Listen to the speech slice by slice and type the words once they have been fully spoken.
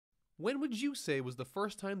When would you say was the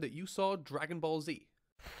first time that you saw Dragon Ball Z?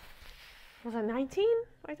 Was I 19,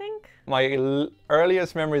 I think? My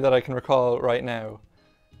earliest memory that I can recall right now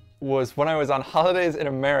was when I was on holidays in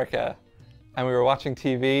America and we were watching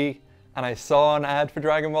TV and I saw an ad for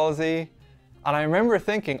Dragon Ball Z and I remember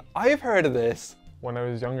thinking, I've heard of this. When I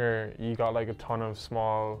was younger, you got like a ton of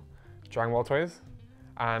small Dragon Ball toys,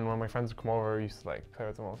 and when my friends would come over, I used to like play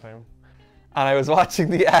with them all the time. And I was watching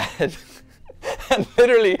the ad and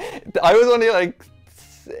literally, I was only like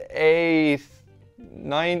 8,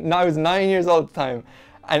 9, no, I was 9 years old at the time.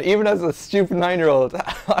 And even as a stupid 9-year-old,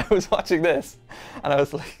 I was watching this and I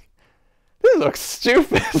was like, this looks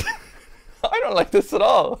stupid. I don't like this at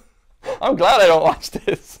all. I'm glad I don't watch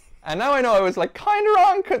this. And now I know I was like kind of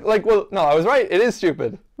wrong. Like, well, no, I was right. It is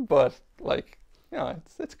stupid, but like, you know,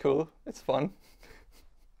 it's cool. It's fun.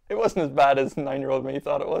 It wasn't as bad as 9-year-old me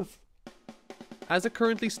thought it was. As it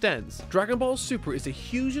currently stands, Dragon Ball Super is a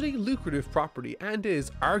hugely lucrative property and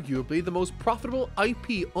is arguably the most profitable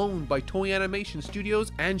IP owned by Toei Animation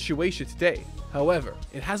Studios and Shueisha today. However,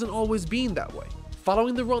 it hasn't always been that way.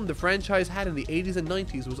 Following the run the franchise had in the 80s and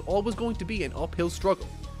 90s was always going to be an uphill struggle.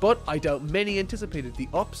 But I doubt many anticipated the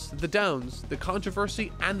ups, the downs, the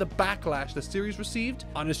controversy, and the backlash the series received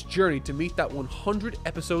on its journey to meet that 100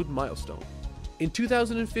 episode milestone. In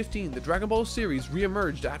 2015, the Dragon Ball series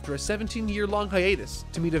re-emerged after a 17-year-long hiatus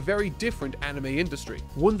to meet a very different anime industry,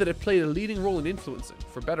 one that had played a leading role in influencing,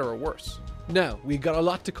 for better or worse. Now, we got a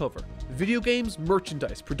lot to cover. Video games,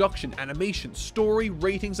 merchandise, production, animation, story,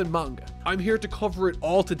 ratings, and manga. I'm here to cover it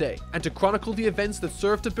all today, and to chronicle the events that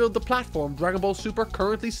serve to build the platform Dragon Ball Super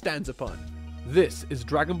currently stands upon. This is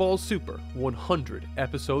Dragon Ball Super 100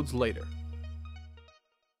 episodes later.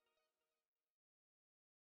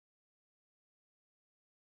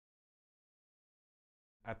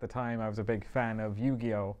 At the time, I was a big fan of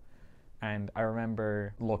Yu-Gi-Oh! And I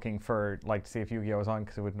remember looking for, like, to see if Yu-Gi-Oh! Was on,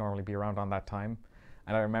 because it would normally be around on that time.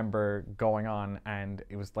 And I remember going on, and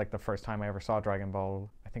it was like the first time I ever saw Dragon Ball.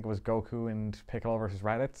 I think it was Goku and Piccolo versus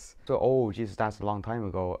Raditz. So, oh, Jesus, that's a long time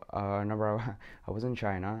ago. I remember I was in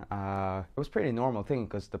China. It was a pretty normal thing,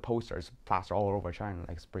 because the posters plastered all over China,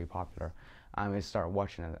 like, it's pretty popular. And we started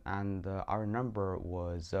watching it, and I remember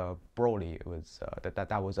was Broly. It was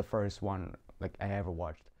that was the first one like I ever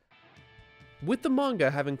watched. With the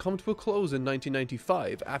manga having come to a close in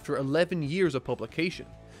 1995 after 11 years of publication,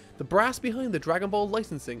 the brass behind the Dragon Ball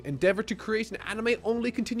licensing endeavored to create an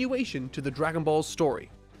anime-only continuation to the Dragon Ball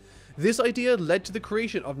story. This idea led to the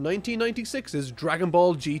creation of 1996's Dragon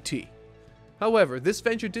Ball GT. However, this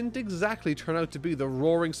venture didn't exactly turn out to be the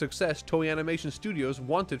roaring success Toei Animation Studios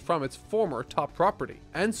wanted from its former top property.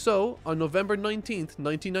 And so, on November 19th,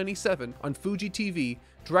 1997, on Fuji TV,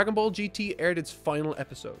 Dragon Ball GT aired its final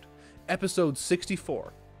episode, episode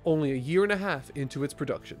 64, only a year and a half into its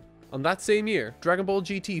production. On that same year, Dragon Ball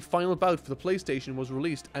GT Final Bout for the PlayStation was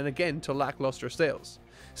released, and again to lackluster sales,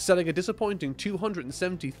 selling a disappointing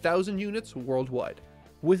 270,000 units worldwide.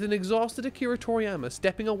 With an exhausted Akira Toriyama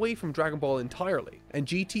stepping away from Dragon Ball entirely, and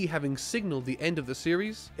GT having signaled the end of the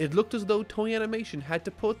series, it looked as though Toei Animation had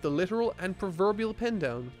to put the literal and proverbial pen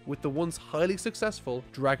down with the once highly successful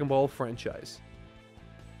Dragon Ball franchise.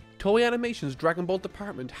 Toei Animation's Dragon Ball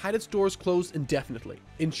department had its doors closed indefinitely,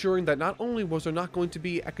 ensuring that not only was there not going to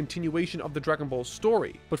be a continuation of the Dragon Ball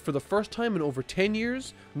story, but for the first time in over 10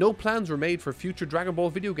 years, no plans were made for future Dragon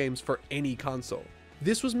Ball video games for any console.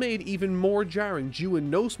 This was made even more jarring due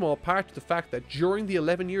in no small part to the fact that during the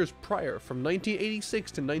 11 years prior, from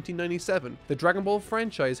 1986 to 1997, the Dragon Ball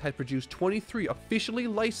franchise had produced 23 officially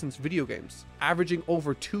licensed video games, averaging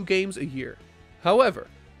over 2 games a year. However,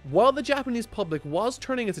 while the Japanese public was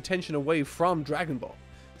turning its attention away from Dragon Ball,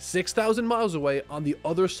 6,000 miles away on the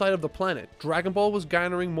other side of the planet, Dragon Ball was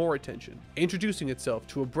garnering more attention, introducing itself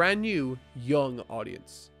to a brand new, young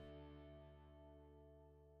audience.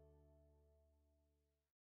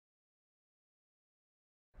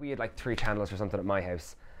 We had like 3 channels or something at my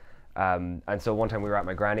house, and so one time we were at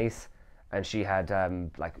my granny's and she had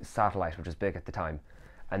like satellite, which was big at the time,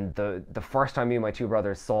 and the first time me and my 2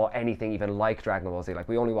 brothers saw anything even like Dragon Ball Z, like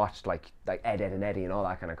we only watched like Ed, Ed and Eddie and all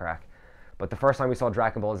that kind of crack, but the first time we saw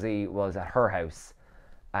Dragon Ball Z was at her house,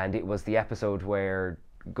 and it was the episode where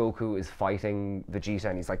Goku is fighting Vegeta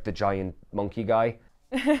and he's like the giant monkey guy.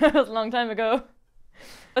 It was a long time ago.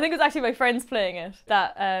 I think it was actually my friends playing it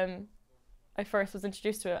that I first was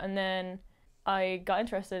introduced to it, and then I got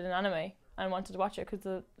interested in anime and wanted to watch it because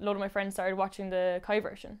a load of my friends started watching the Kai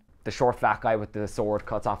version. The short fat guy with the sword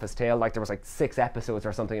cuts off his tail, like there was like 6 episodes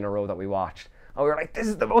or something in a row that we watched, and we were like, this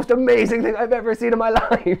is the most amazing thing I've ever seen in my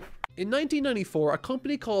life. In 1994, a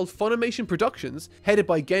company called Funimation Productions, headed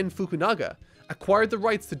by Gen Fukunaga, acquired the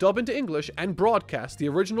rights to dub into English and broadcast the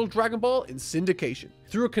original Dragon Ball in syndication,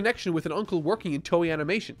 through a connection with an uncle working in Toei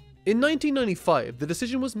Animation. In 1995, the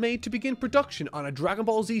decision was made to begin production on a Dragon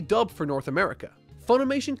Ball Z dub for North America.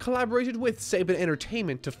 Funimation collaborated with Saban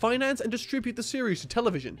Entertainment to finance and distribute the series to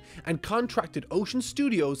television, and contracted Ocean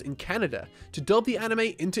Studios in Canada to dub the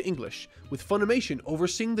anime into English, with Funimation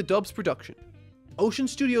overseeing the dub's production. Ocean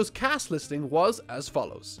Studios' cast listing was as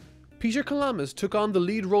follows. Peter Kalamas took on the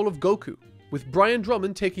lead role of Goku, with Brian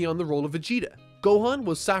Drummond taking on the role of Vegeta. Gohan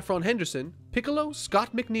was Saffron Henderson, Piccolo,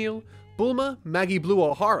 Scott McNeil, Bulma, Maggie Blue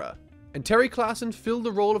O'Hara, and Terry Klassen filled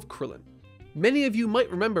the role of Krillin. Many of you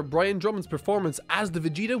might remember Brian Drummond's performance as the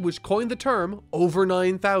Vegeta, which coined the term over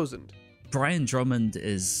 9,000. Brian Drummond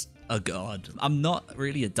is a god. I'm not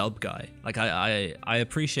really a dub guy. Like I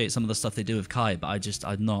appreciate some of the stuff they do with Kai, but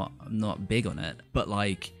I'm not big on it. But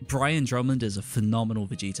like Brian Drummond is a phenomenal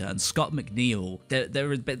Vegeta, and Scott McNeil.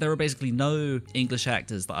 There are basically no English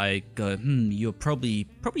actors that I go, you're probably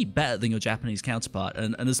better than your Japanese counterpart.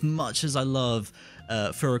 And as much as I love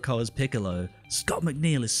Furukawa's Piccolo, Scott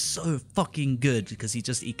McNeil is so fucking good because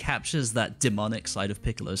he captures that demonic side of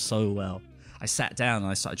Piccolo so well. I sat down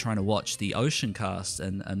and I started trying to watch the Ocean cast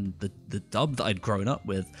and the dub that I'd grown up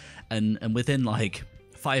with, and within like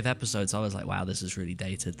 5 episodes I was like, wow, this is really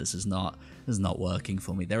dated. This is not working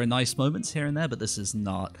for me. There are nice moments here and there, but this is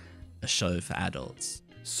not a show for adults.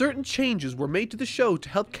 Certain changes were made to the show to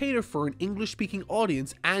help cater for an English-speaking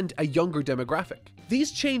audience and a younger demographic.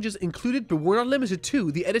 These changes included, but were not limited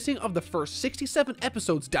to, the editing of the first 67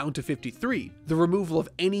 episodes down to 53, the removal of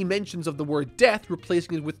any mentions of the word death,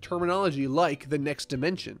 replacing it with terminology like the next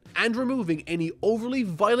dimension, and removing any overly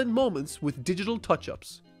violent moments with digital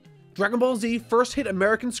touch-ups. Dragon Ball Z first hit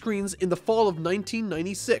American screens in the fall of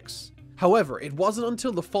 1996. However, it wasn't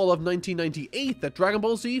until the fall of 1998 that Dragon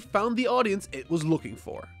Ball Z found the audience it was looking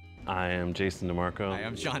for. I am Jason DeMarco. Hi,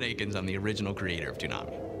 I'm Sean Akins. I'm the original creator of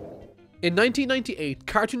Toonami. In 1998,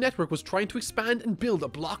 Cartoon Network was trying to expand and build a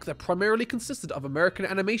block that primarily consisted of American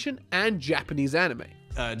animation and Japanese anime.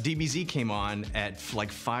 DBZ came on at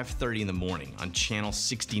like 5:30 in the morning on channel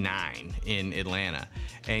 69 in Atlanta,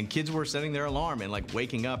 and kids were setting their alarm and like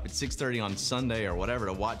waking up at 6:30 on Sunday or whatever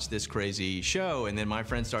to watch this crazy show. And then my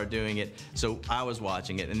friends started doing it, so I was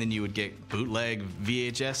watching it, and then you would get bootleg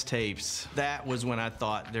VHS tapes. That was when I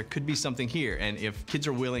thought there could be something here, and if kids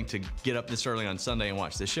are willing to get up this early on Sunday and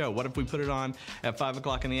watch this show, what if we put it on at 5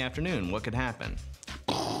 o'clock in the afternoon? What could happen?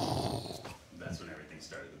 That's when everything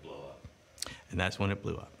started to blow up. And that's when it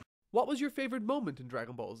blew up. What was your favorite moment in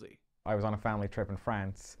Dragon Ball Z? I was on a family trip in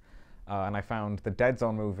France, and I found the Dead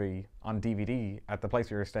Zone movie on DVD at the place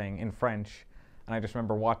we were staying in French, and I just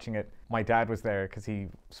remember watching it. My dad was there because he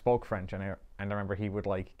spoke French, and I remember he would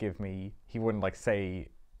like give me, he wouldn't like say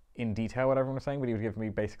in detail what everyone was saying, but he would give me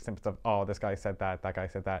basic snippets of, oh, this guy said that guy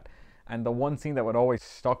said that. And the one scene that would always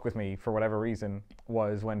stuck with me for whatever reason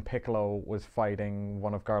was when Piccolo was fighting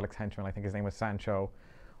one of Garlic's henchmen, I think his name was Sancho,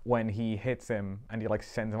 when he hits him and he like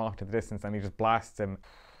sends him off to the distance and he just blasts him.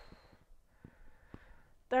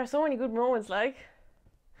 There are so many good moments, like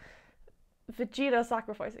Vegeta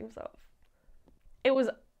sacrificing himself. It was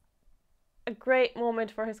a great moment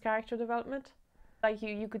for his character development. Like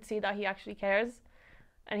you could see that he actually cares,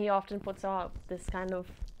 and he often puts up this kind of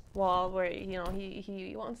wall where, you know,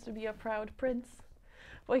 he wants to be a proud prince,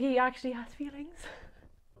 but he actually has feelings.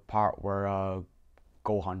 Part where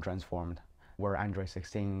Gohan transformed, where Android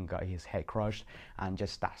 16 got his head crushed, and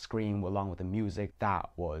just that scream along with the music, that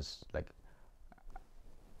was like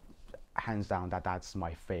hands down that's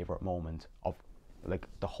my favorite moment of like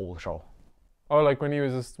the whole show. Oh, like when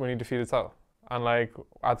he defeated Cell, and like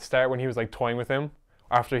at the start when he was like toying with him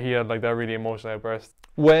after he had like that really emotional outburst.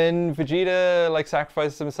 When Vegeta like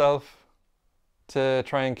sacrifices himself to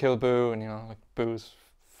try and kill Boo, and you know like Boo's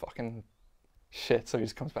fucking shit, so he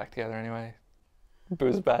just comes back together anyway.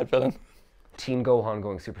 Boo's a bad villain. Teen Gohan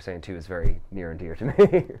going Super Saiyan 2 is very near and dear to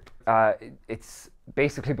me. It's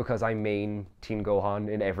basically because I main Teen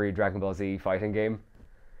Gohan in every Dragon Ball Z fighting game.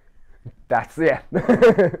 That's, yeah.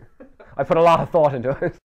 I put a lot of thought into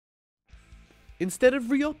it. Instead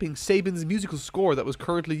of re-upping Saban's musical score that was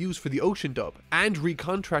currently used for the Ocean dub and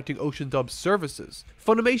recontracting Ocean dub's services,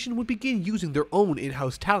 Funimation would begin using their own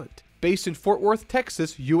in-house talent, based in Fort Worth,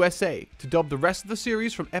 Texas, USA, to dub the rest of the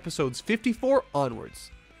series from episodes 54 onwards.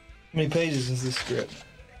 How many pages is this script?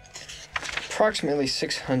 Approximately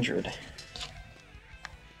 600.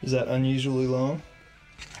 Is that unusually long?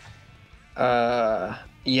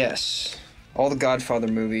 Yes. All the Godfather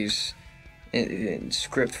movies in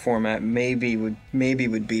script format maybe would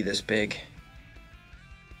be this big.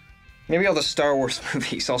 Maybe all the Star Wars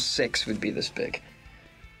movies, all 6, would be this big.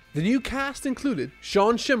 The new cast included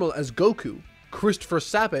Sean Schimmel as Goku, Christopher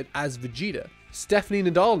Sabat as Vegeta, Stephanie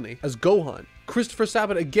Nadolny as Gohan, Christopher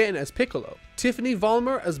Sabat again as Piccolo, Tiffany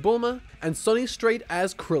Vollmer as Bulma, and Sonny Strait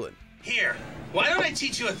as Krillin. Here, why don't I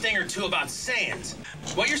teach you a thing or two about Saiyans?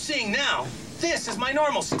 What you're seeing now, this is my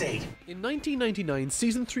normal state. In 1999,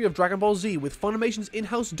 Season 3 of Dragon Ball Z with Funimation's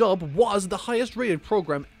in-house dub was the highest rated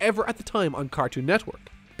program ever at the time on Cartoon Network.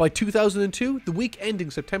 By 2002, the week ending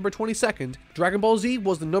September 22nd, Dragon Ball Z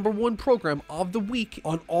was the #1 program of the week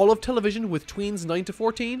on all of television, with tweens 9 to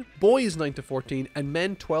 14, boys 9 to 14, and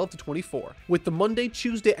men 12 to 24, with the Monday,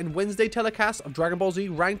 Tuesday, and Wednesday telecasts of Dragon Ball Z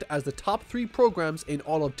ranked as the top 3 programs in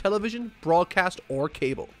all of television, broadcast, or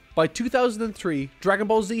cable. By 2003, Dragon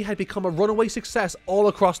Ball Z had become a runaway success all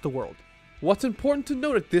across the world. What's important to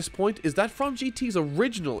note at this point is that from GT's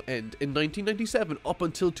original end in 1997 up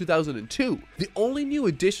until 2002, the only new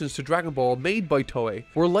additions to Dragon Ball made by Toei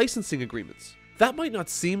were licensing agreements. That might not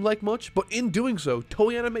seem like much, but in doing so,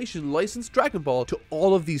 Toei Animation licensed Dragon Ball to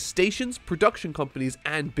all of these stations, production companies,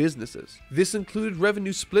 and businesses. This included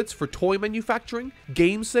revenue splits for toy manufacturing,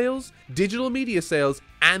 game sales, digital media sales,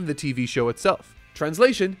 and the TV show itself.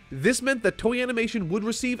 Translation, this meant that Toei Animation would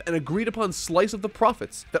receive an agreed upon slice of the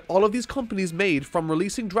profits that all of these companies made from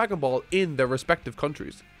releasing Dragon Ball in their respective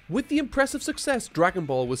countries. With the impressive success Dragon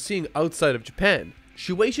Ball was seeing outside of Japan,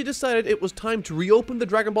 Shueisha decided it was time to reopen the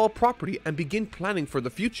Dragon Ball property and begin planning for the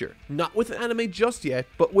future. Not with an anime just yet,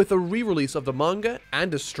 but with a re-release of the manga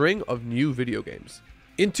and a string of new video games.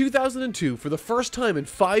 In 2002, for the first time in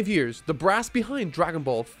 5 years, the brass behind Dragon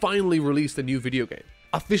Ball finally released a new video game.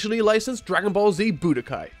 Officially licensed Dragon Ball Z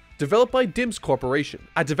Budokai. Developed by DIMS Corporation,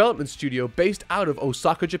 a development studio based out of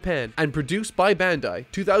Osaka, Japan, and produced by Bandai,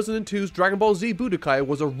 2002's Dragon Ball Z Budokai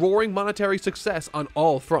was a roaring monetary success on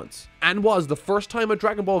all fronts, and was the first time a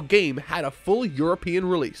Dragon Ball game had a full European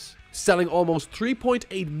release, selling almost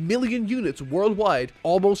 3.8 million units worldwide,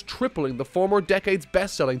 almost tripling the former decade's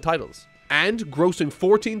best-selling titles, and grossing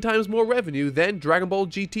 14 times more revenue than Dragon Ball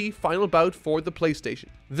GT Final Bout for the PlayStation.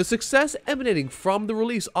 The success emanating from the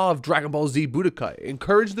release of Dragon Ball Z Budokai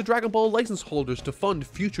encouraged the Dragon Ball license holders to fund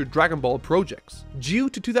future Dragon Ball projects. Due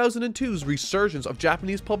to 2002's resurgence of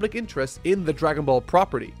Japanese public interest in the Dragon Ball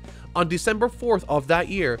property, on December 4th of that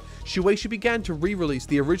year, Shueisha began to re-release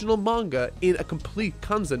the original manga in a complete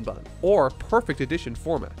Kanzenban, or perfect edition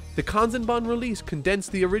format. The Kanzenban release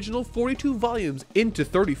condensed the original 42 volumes into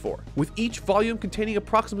 34, with each volume containing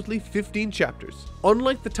approximately 15 chapters.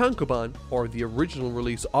 Unlike the Tankoban, or the original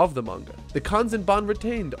release of the manga, the Kanzenban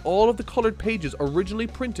retained all of the colored pages originally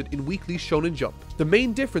printed in Weekly Shonen Jump. The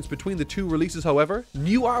main difference between the two releases, however,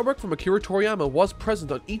 new artwork from Akira Toriyama was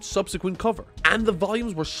present on each subsequent cover, and the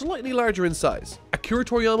volumes were slightly larger in size. Akira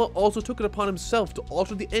Toriyama also took it upon himself to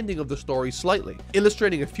alter the ending of the story slightly,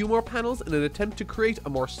 illustrating a few more panels in an attempt to create a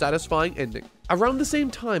more satisfying ending. Around the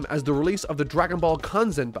same time as the release of the Dragon Ball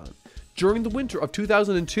Kanzenban, during the winter of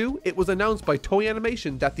 2002, it was announced by Toei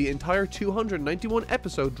Animation that the entire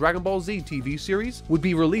 291-episode Dragon Ball Z TV series would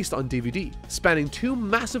be released on DVD, spanning 2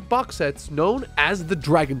 massive box sets known as the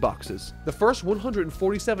Dragon Boxes. The first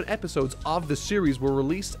 147 episodes of the series were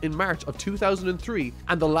released in March of 2003,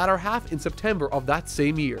 and the latter half in September of that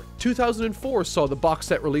same year. 2004 saw the box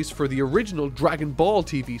set release for the original Dragon Ball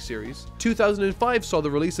TV series, 2005 saw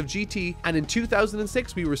the release of GT, and in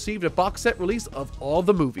 2006 we received a box set release of all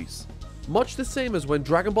the movies. Much the same as when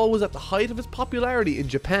Dragon Ball was at the height of its popularity in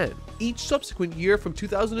Japan, each subsequent year from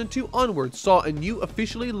 2002 onwards saw a new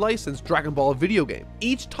officially licensed Dragon Ball video game,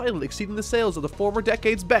 each title exceeding the sales of the former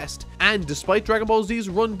decade's best, and despite Dragon Ball Z's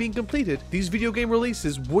run being completed, these video game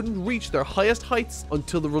releases wouldn't reach their highest heights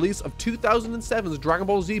until the release of 2007's Dragon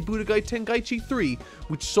Ball Z Budokai Tenkaichi 3,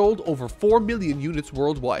 which sold over 4 million units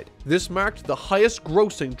worldwide. This marked the highest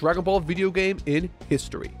grossing Dragon Ball video game in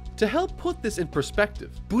history. To help put this in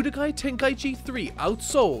perspective, Budokai Tenkaichi 3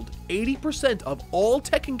 outsold 80% of all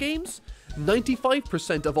Tekken games,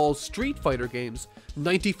 95% of all Street Fighter games,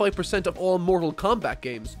 95% of all Mortal Kombat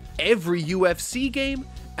games, every UFC game,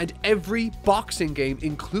 and every boxing game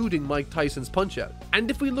including Mike Tyson's Punch-Out.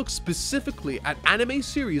 And if we look specifically at anime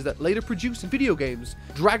series that later produced video games,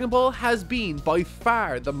 Dragon Ball has been by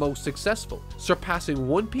far the most successful, surpassing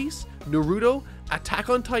One Piece, Naruto, Attack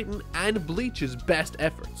on Titan, and Bleach's best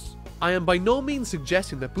efforts. I am by no means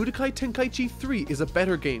suggesting that Budokai Tenkaichi 3 is a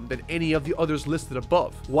better game than any of the others listed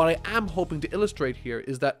above. What I am hoping to illustrate here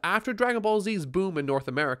is that after Dragon Ball Z's boom in North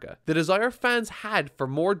America, the desire fans had for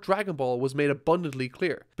more Dragon Ball was made abundantly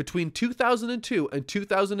clear. Between 2002 and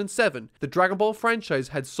 2007, the Dragon Ball franchise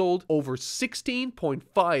had sold over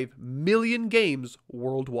 16.5 million games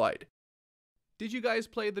worldwide. Did you guys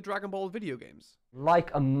play the Dragon Ball video games? Like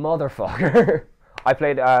a motherfucker. I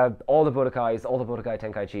played all the Budokais, all the Budokai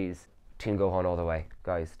Tenkaichis. Team Gohan all the way,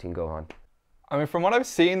 guys. Team Gohan. I mean, from what I've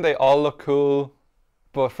seen, they all look cool,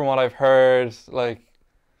 but from what I've heard, like,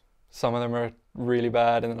 some of them are really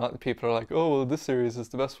bad, and then people are like, oh, well, this series is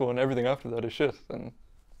the best one, everything after that is shit. And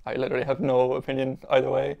I literally have no opinion either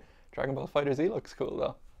way. Dragon Ball FighterZ looks cool,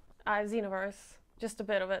 though. Xenoverse, just a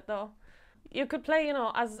bit of it, though. You could play, you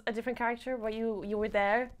know, as a different character, but you were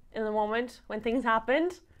there in the moment when things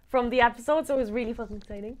happened from the episode, so it was really fucking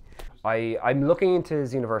exciting. I'm looking into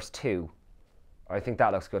Xenoverse 2. I think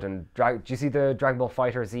that looks good. And do you see the Dragon Ball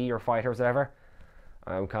Fighter Z or Fighters, whatever?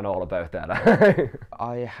 I'm kind of all about that.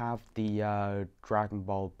 I have the Dragon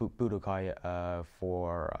Ball Budokai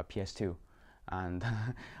for PS2, and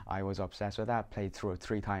I was obsessed with that. Played through it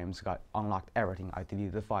 3 times, unlocked everything. I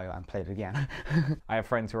deleted the file and played it again. I have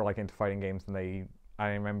friends who are like into fighting games, and I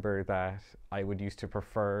remember that I would used to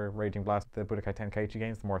prefer Raging Blast, the Budokai Tenkaichi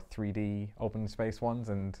games, the more 3D open space ones,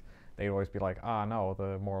 and they'd always be like, no,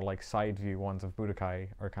 the more like side view ones of Budokai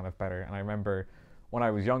are kind of better. And I remember when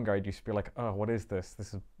I was younger, I used to be like, oh, what is this?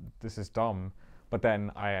 This is dumb. But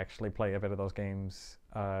then I actually played a bit of those games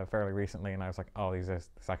fairly recently, and I was like, oh, this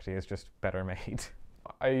actually is just better made.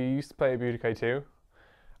 I used to play Budokai 2,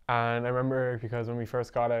 and I remember because when we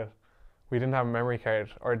first got it, we didn't have a memory card,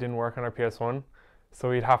 or it didn't work on our PS1, so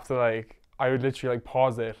we'd have to I would literally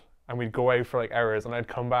pause it, and we'd go out for hours, and I'd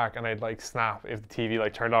come back and I'd snap if the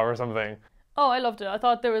TV turned off or something. Oh, I loved it. I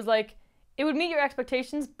thought there was it would meet your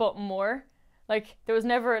expectations, but more. There was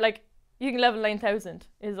never you can level 9,000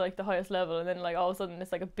 is the highest level, and then all of a sudden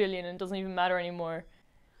it's 1 billion and it doesn't even matter anymore.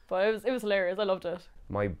 But it was hilarious. I loved it.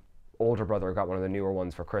 My older brother got one of the newer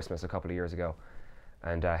ones for Christmas a couple of years ago,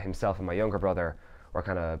 and himself and my younger brother were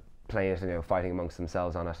kind of playing it and fighting amongst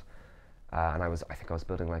themselves on it. And I think I was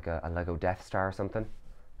building a Lego Death Star or something,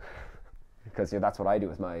 because that's what I do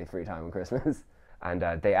with my free time on Christmas. And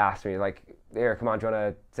they asked me here, come on, do you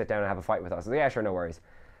want to sit down and have a fight with us? I said, yeah, sure, no worries.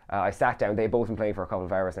 I sat down. They both been playing for a couple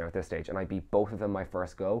of hours now at this stage, and I beat both of them my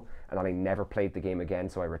first go, and then I never played the game again,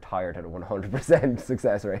 so I retired at a 100%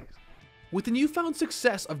 success rate. With the newfound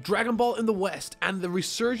success of Dragon Ball in the West and the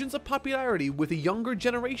resurgence of popularity with a younger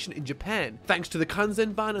generation in Japan, thanks to the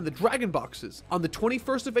Kanzenban and the Dragon Boxes, on the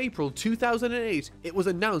 21st of April 2008, it was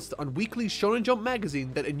announced on Weekly Shonen Jump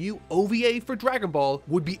magazine that a new OVA for Dragon Ball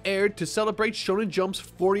would be aired to celebrate Shonen Jump's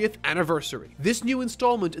 40th anniversary. This new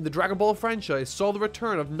installment in the Dragon Ball franchise saw the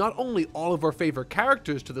return of not only all of our favorite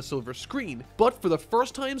characters to the silver screen, but for the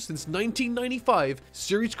first time since 1995,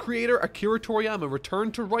 series creator Akira Toriyama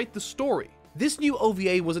returned to write the story. This new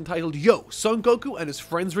OVA was entitled Yo, Son Goku and His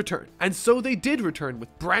Friends Return, and so they did return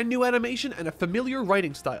with brand new animation and a familiar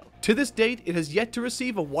writing style. To this date, it has yet to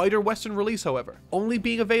receive a wider Western release, however, only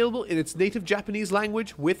being available in its native Japanese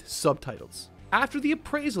language with subtitles. After the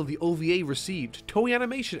appraisal the OVA received, Toei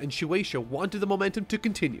Animation and Shueisha wanted the momentum to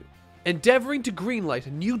continue, endeavoring to greenlight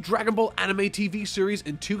a new Dragon Ball anime TV series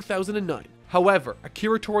in 2009. However,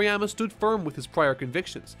 Akira Toriyama stood firm with his prior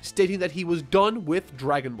convictions, stating that he was done with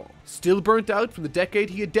Dragon Ball, still burnt out from the decade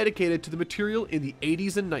he had dedicated to the material in the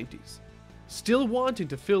 80s and 90s. Still wanting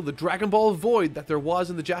to fill the Dragon Ball void that there was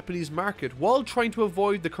in the Japanese market while trying to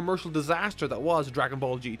avoid the commercial disaster that was Dragon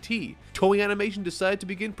Ball GT, Toei Animation decided to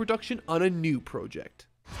begin production on a new project.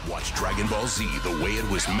 Watch Dragon Ball Z the way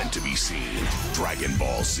it was meant to be seen. Dragon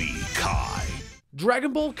Ball Z Kai.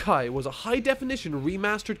 Dragon Ball Kai was a high-definition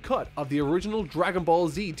remastered cut of the original Dragon Ball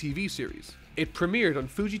Z TV series. It premiered on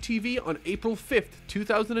Fuji TV on April 5th,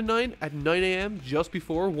 2009 at 9 AM just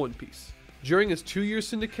before One Piece. During its 2-year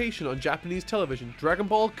syndication on Japanese television, Dragon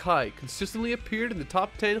Ball Kai consistently appeared in the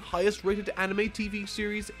top 10 highest-rated anime TV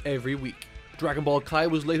series every week. Dragon Ball Kai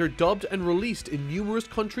was later dubbed and released in numerous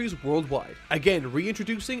countries worldwide, again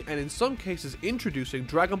reintroducing and in some cases introducing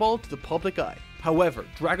Dragon Ball to the public eye. However,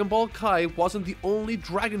 Dragon Ball Kai wasn't the only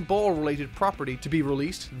Dragon Ball related property to be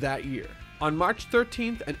released that year. On March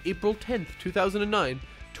 13th and April 10th, 2009,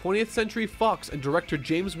 20th Century Fox and director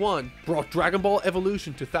James Wan brought Dragon Ball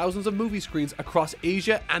Evolution to thousands of movie screens across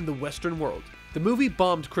Asia and the Western world. The movie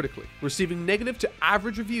bombed critically, receiving negative to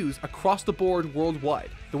average reviews across the board worldwide.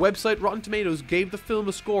 The website Rotten Tomatoes gave the film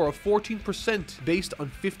a score of 14% based on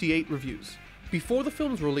 58 reviews. Before the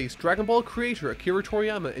film's release, Dragon Ball creator Akira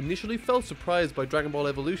Toriyama initially felt surprised by Dragon Ball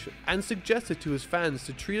Evolution and suggested to his fans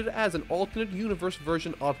to treat it as an alternate universe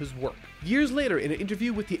version of his work. Years later, in an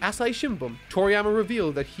interview with the Asahi Shimbun, Toriyama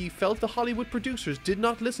revealed that he felt the Hollywood producers did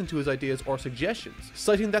not listen to his ideas or suggestions,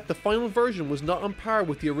 citing that the final version was not on par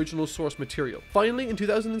with the original source material. Finally, in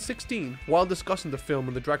 2016, while discussing the film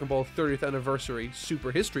in the Dragon Ball 30th Anniversary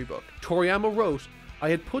Super History book, Toriyama wrote, I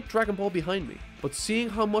had put Dragon Ball behind me, but seeing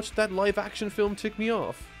how much that live action film ticked me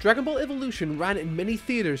off, Dragon Ball Evolution ran in many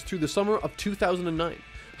theaters through the summer of 2009.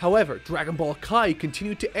 However, Dragon Ball Kai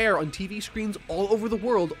continued to air on TV screens all over the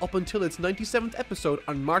world up until its 97th episode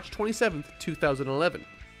on March 27th, 2011.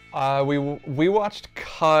 We watched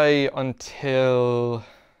Kai until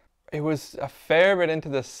it was a fair bit into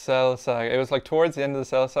the Cell Saga. It was like towards the end of the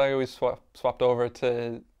Cell Saga we swapped over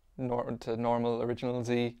to normal original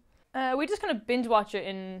Z. We just kind of binge watch it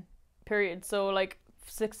in periods. So like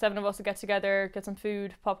 6-7 of us would get together, get some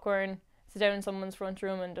food, popcorn, sit down in someone's front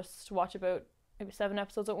room and just watch about maybe 7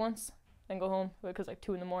 episodes at once, then go home because like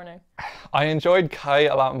 2 in the morning. I enjoyed Kai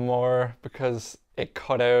a lot more because it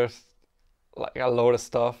cut out like a load of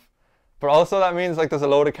stuff. But also that means like there's a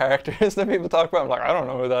load of characters that people talk about. I'm like, I don't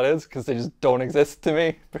know who that is because they just don't exist to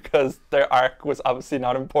me because their arc was obviously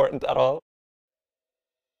not important at all.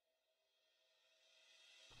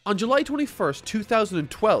 On July 21st,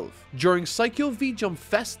 2012, during Psycho V-Jump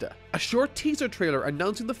Festa, a short teaser trailer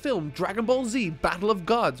announcing the film Dragon Ball Z Battle of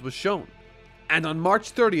Gods was shown. And on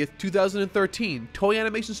March 30th, 2013, Toei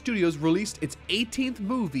Animation Studios released its 18th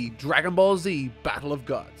movie, Dragon Ball Z Battle of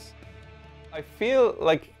Gods. I feel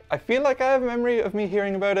like I have a memory of me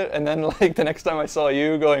hearing about it, and then like the next time I saw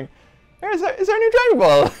you going, is there a new Dragon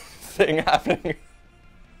Ball thing happening?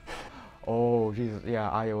 Oh Jesus, yeah,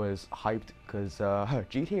 I was hyped because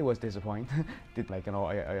GT was disappointed.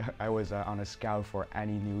 I was on a scout for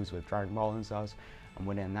any news with Dragon Ball and stuff, and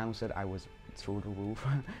when they announced it, I was through the roof.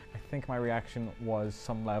 I think my reaction was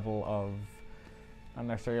some level of, not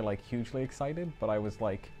necessarily like hugely excited, but I was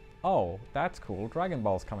like, oh, that's cool, Dragon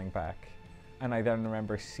Ball's coming back. And I then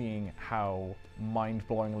remember seeing how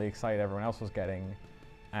mind-blowingly excited everyone else was getting.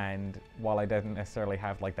 And while I didn't necessarily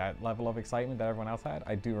have like that level of excitement that everyone else had,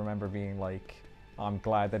 I do remember being like, I'm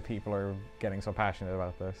glad that people are getting so passionate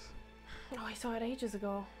about this. Oh, I saw it ages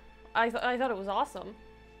ago. I thought it was awesome.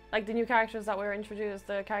 Like the new characters that were introduced,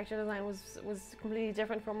 the character design was completely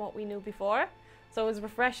different from what we knew before. So it was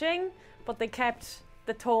refreshing, but they kept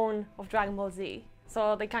the tone of Dragon Ball Z.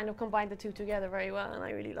 So they kind of combined the two together very well, and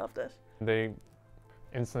I really loved it. They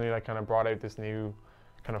instantly like kind of brought out this new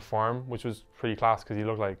kind of form, which was pretty class because he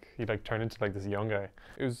looked like he like turned into like this young guy.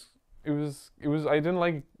 It was I didn't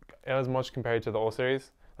like it as much compared to the old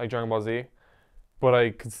series like Dragon Ball Z, but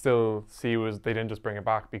I could still see they didn't just bring it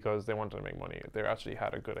back because they wanted to make money. They actually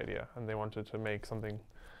had a good idea and they wanted to make something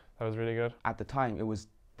that was really good. At the time, it was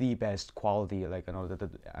the best quality, like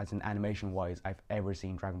as in animation wise, I've ever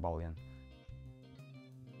seen Dragon Ball in.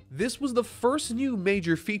 This was the first new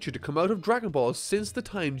major feature to come out of Dragon Ball since the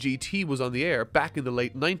time GT was on the air back in the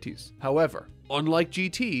late 90s. However, unlike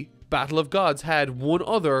GT, Battle of Gods had one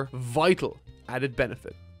other vital added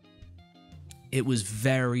benefit. It was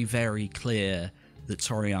very, very clear that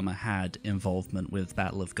Toriyama had involvement with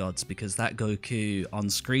Battle of Gods because that Goku on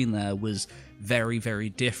screen there was very, very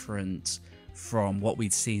different from what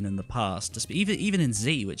we'd seen in the past. Even in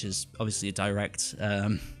Z, which is obviously a direct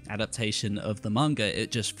adaptation of the manga,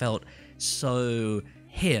 it just felt so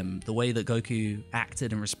him. The way that Goku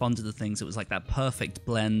acted and responded to things, it was like that perfect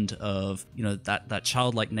blend of, you know, that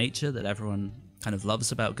childlike nature that everyone kind of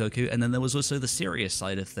loves about Goku, and then there was also the serious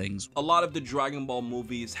side of things. A lot of the Dragon Ball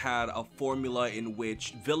movies had a formula in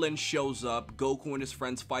which villain shows up, Goku and his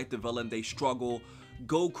friends fight the villain, they struggle,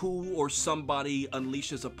 Goku or somebody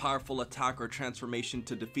unleashes a powerful attack or transformation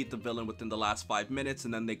to defeat the villain within the last 5 minutes,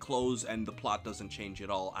 and then they close and the plot doesn't change at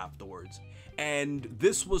all afterwards. And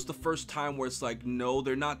this was the first time where it's like, no,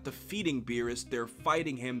 they're not defeating Beerus, they're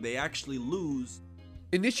fighting him, they actually lose.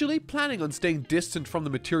 Initially planning on staying distant from the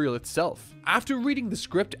material itself, after reading the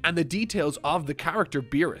script and the details of the character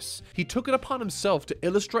Beerus, he took it upon himself to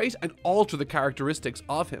illustrate and alter the characteristics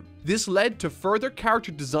of him. This led to further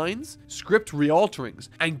character designs, script realterings,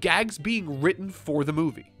 and gags being written for the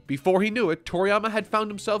movie. Before he knew it, Toriyama had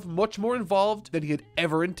found himself much more involved than he had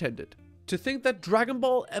ever intended. To think that Dragon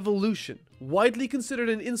Ball Evolution, widely considered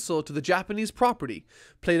an insult to the Japanese property,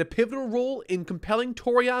 played a pivotal role in compelling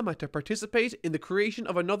Toriyama to participate in the creation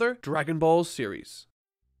of another Dragon Ball series.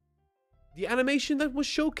 The animation that was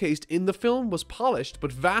showcased in the film was polished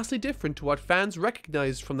but vastly different to what fans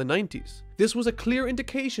recognized from the 90s. This was a clear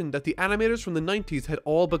indication that the animators from the 90s had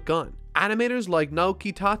all but gone. Animators like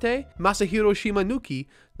Naoki Tate, Masahiro Shimanuki,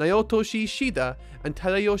 Naotoshi Shida, and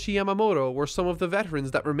Tadayoshi Yamamoto were some of the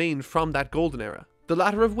veterans that remained from that golden era. The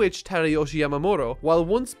latter of which, Tadayoshi Yamamoto, while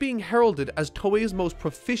once being heralded as Toei's most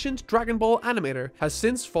proficient Dragon Ball animator, has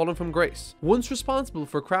since fallen from grace. Once responsible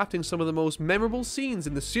for crafting some of the most memorable scenes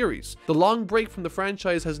in the series, the long break from the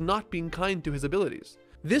franchise has not been kind to his abilities.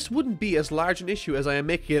 This wouldn't be as large an issue as I am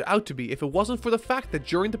making it out to be if it wasn't for the fact that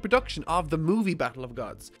during the production of the movie Battle of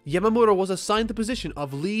Gods, Yamamuro was assigned the position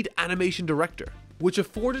of lead animation director, which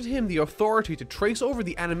afforded him the authority to trace over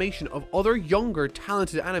the animation of other younger,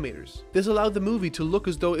 talented animators. This allowed the movie to look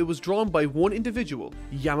as though it was drawn by one individual,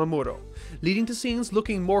 Yamamuro, leading to scenes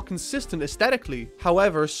looking more consistent aesthetically.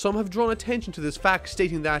 However, some have drawn attention to this fact,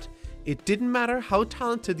 stating that it didn't matter how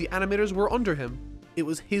talented the animators were under him, it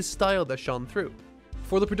was his style that shone through.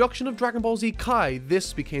 For the production of Dragon Ball Z Kai,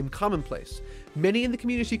 this became commonplace, many in the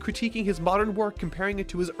community critiquing his modern work, comparing it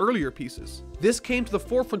to his earlier pieces. This came to the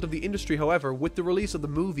forefront of the industry, however, with the release of the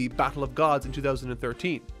movie Battle of Gods in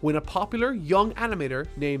 2013, when a popular young animator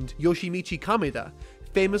named Yoshimichi Kameda,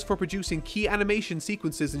 famous for producing key animation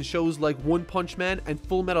sequences in shows like One Punch Man and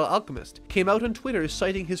Full Metal Alchemist, came out on Twitter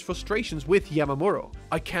citing his frustrations with Yamamuro.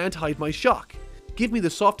 "I can't hide my shock. Give me the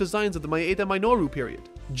soft designs of the Maeda Minoru period."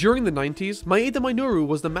 During the 90s, Maeda Minoru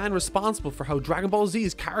was the man responsible for how Dragon Ball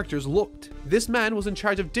Z's characters looked. This man was in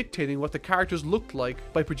charge of dictating what the characters looked like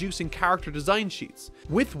by producing character design sheets,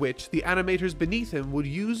 with which the animators beneath him would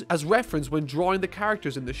use as reference when drawing the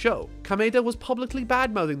characters in the show. Kameda was publicly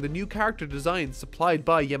badmouthing the new character designs supplied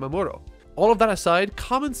by Yamamuro. All of that aside,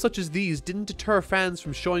 comments such as these didn't deter fans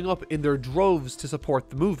from showing up in their droves to support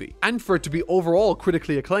the movie, and for it to be overall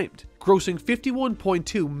critically acclaimed, grossing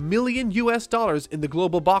 $51.2 million in the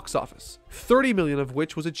global box office, 30 million of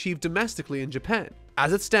which was achieved domestically in Japan.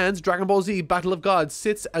 As it stands, Dragon Ball Z Battle of Gods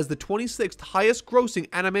sits as the 26th highest grossing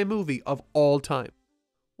anime movie of all time.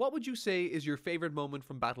 What would you say is your favorite moment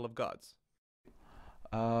from Battle of Gods?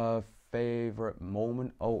 Favorite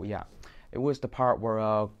moment? Oh yeah. It was the part where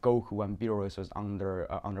Goku and Beerus was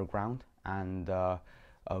underground, and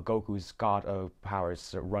Goku's god of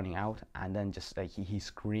powers running out, and then just like he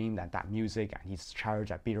screamed at that music, and he's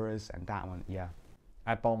charged at Beerus, and that one, yeah.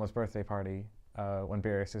 At Bulma's birthday party, when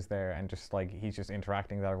Beerus is there, and just like he's just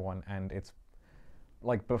interacting with everyone, and it's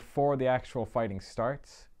like before the actual fighting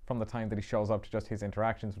starts, from the time that he shows up to just his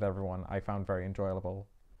interactions with everyone, I found very enjoyable.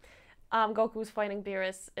 Goku's fighting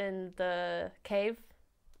Beerus in the cave.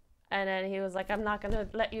 And then he was like, "I'm not gonna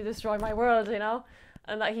let you destroy my world," you know?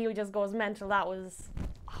 And that he just goes mental. That was,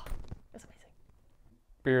 that's amazing.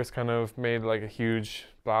 Beerus kind of made like a huge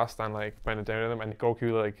blast and like went down at him, and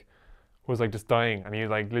Goku like was like just dying, and he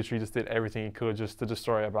like literally just did everything he could just to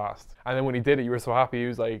destroy a blast. And then when he did it, you were so happy. He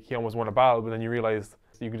was like, he almost won a battle, but then you realized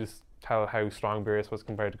you could just tell how strong Beerus was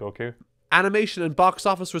compared to Goku. Animation and box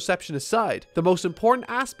office reception aside, the most important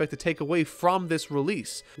aspect to take away from this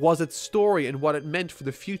release was its story and what it meant for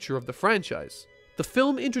the future of the franchise. The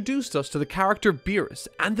film introduced us to the character Beerus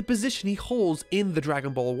and the position he holds in the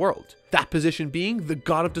Dragon Ball world. That position being the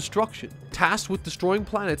God of Destruction, tasked with destroying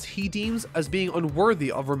planets he deems as being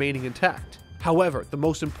unworthy of remaining intact. However, the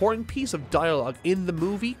most important piece of dialogue in the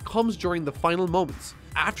movie comes during the final moments.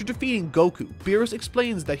 After defeating Goku, Beerus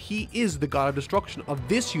explains that he is the God of Destruction of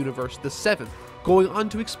this universe, the 7th, going on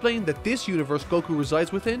to explain that this universe Goku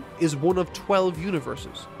resides within is one of 12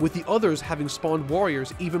 universes, with the others having spawned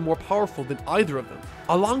warriors even more powerful than either of them.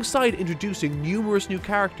 Alongside introducing numerous new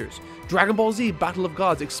characters, Dragon Ball Z Battle of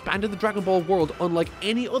Gods expanded the Dragon Ball world unlike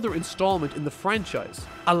any other installment in the franchise,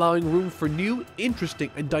 allowing room for new,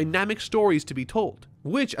 interesting, and dynamic stories to be told,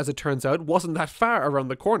 which, as it turns out, wasn't that far around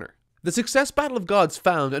the corner. The success Battle of Gods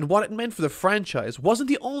found and what it meant for the franchise wasn't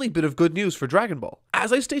the only bit of good news for Dragon Ball.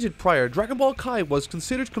 As I stated prior, Dragon Ball Kai was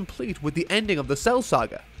considered complete with the ending of the Cell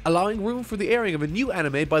Saga, allowing room for the airing of a new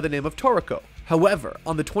anime by the name of Toriko. However,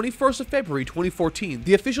 on the 21st of February 2014,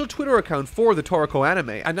 the official Twitter account for the Toriko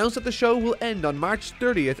anime announced that the show will end on March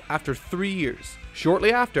 30th after 3 years.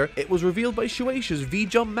 Shortly after, it was revealed by Shueisha's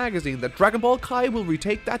V-Jump magazine that Dragon Ball Kai will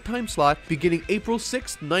retake that time slot beginning April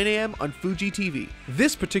 6th, 9 AM on Fuji TV.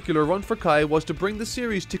 This particular run for Kai was to bring the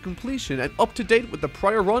series to completion and up to date with the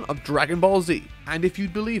prior run of Dragon Ball Z. And if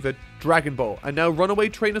you'd believe it, Dragon Ball, a now runaway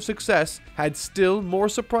train of success, had still more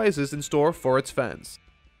surprises in store for its fans.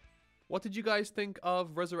 What did you guys think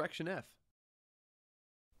of Resurrection F?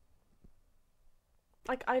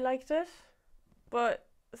 Like, I liked it, but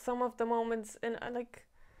some of the moments in, like,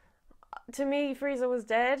 to me, Frieza was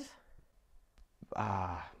dead.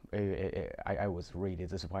 I was really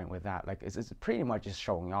disappointed with that. Like, it's pretty much just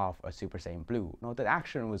showing off a Super Saiyan Blue. No, the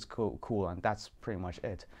action was cool, and that's pretty much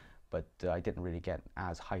it. But I didn't really get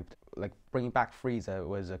as hyped. Like, bringing back Frieza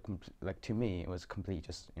was to me, it was complete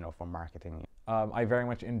just, you know, for marketing. I very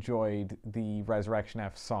much enjoyed the Resurrection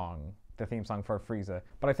F song, the theme song for Frieza.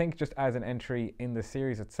 But I think just as an entry in the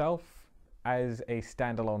series itself, as a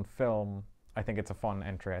standalone film, I think it's a fun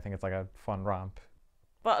entry. I think it's like a fun romp.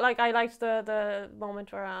 But like, I liked the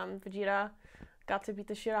moment where Vegeta got to beat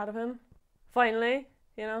the shit out of him. Finally.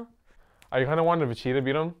 you know? I kind of wanted Vegeta to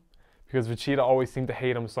beat him because Vegeta always seemed to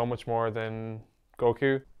hate him so much more than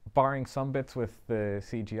Goku. Barring some bits with the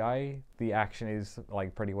CGI, the action is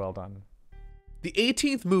like pretty well done. The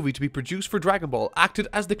 18th movie to be produced for Dragon Ball acted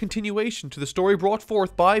as the continuation to the story brought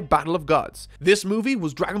forth by Battle of Gods. This movie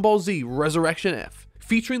was Dragon Ball Z Resurrection F,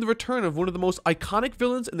 featuring the return of one of the most iconic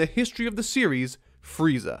villains in the history of the series,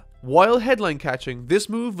 Frieza. While headline catching, this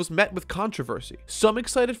move was met with controversy. Some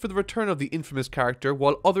excited for the return of the infamous character,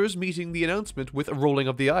 while others meeting the announcement with a rolling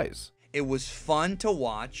of the eyes. It was fun to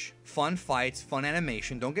watch, fun fights, fun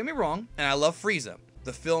animation, don't get me wrong, and I love Frieza.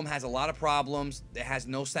 The film has a lot of problems, it has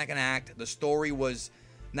no second act, the story was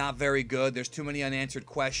not very good, there's too many unanswered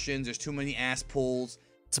questions, there's too many ass pulls.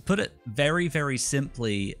 To put it very, very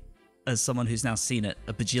simply, as someone who's now seen it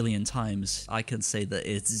a bajillion times, I can say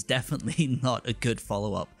that it's definitely not a good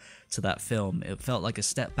follow-up to that film. It felt like a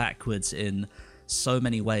step backwards in so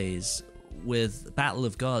many ways. With Battle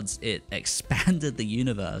of Gods, it expanded the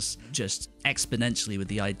universe just exponentially with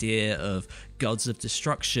the idea of gods of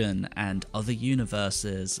destruction and other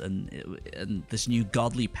universes and this new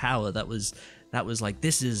godly power that was like,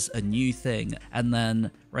 this is a new thing. And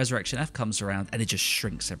then Resurrection F comes around and it just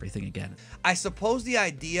shrinks everything again. I suppose the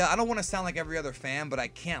idea, I don't want to sound like every other fan, but I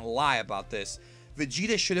can't lie about this.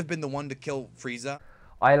 Vegeta should have been the one to kill Frieza.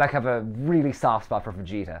 I have a really soft spot for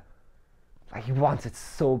Vegeta. Like, he wants it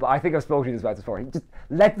so bad. I think I've spoken to you about this before. Just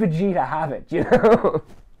let Vegeta have it, you know?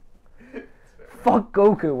 Fuck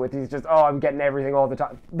Goku with he's just, oh, I'm getting everything all the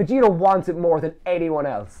time. Vegeta wants it more than anyone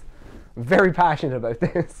else. I'm very passionate about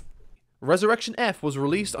this. Resurrection F was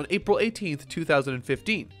released on April 18th,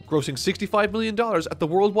 2015. Grossing $65 million at the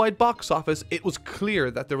worldwide box office, it was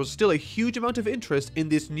clear that there was still a huge amount of interest in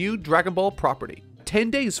this new Dragon Ball property. 10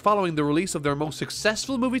 days following the release of their most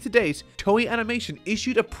successful movie to date, Toei Animation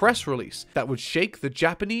issued a press release that would shake the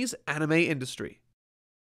Japanese anime industry.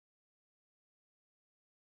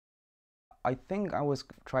 I think I was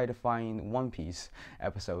trying to find One Piece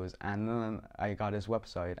episodes, and then I got this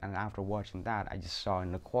website, and after watching that, I just saw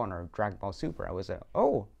in the corner Dragon Ball Super. I was like,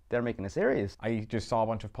 oh, they're making a series. I just saw a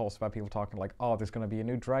bunch of posts about people talking like, oh, there's going to be a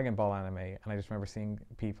new Dragon Ball anime, and I just remember seeing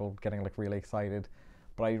people getting like really excited.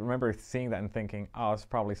 But I remember seeing that and thinking, oh, it's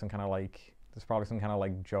probably some kind of like,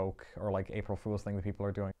 joke or like April Fool's thing that people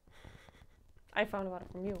are doing. I found about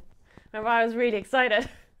it from you. Remember, I was really excited.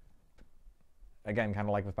 Again, kind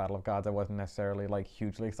of like with Battle of Gods, I wasn't necessarily like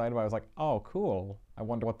hugely excited, but I was like, oh, cool. I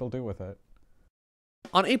wonder what they'll do with it.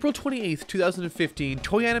 On April 28th, 2015,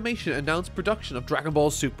 Toei Animation announced production of Dragon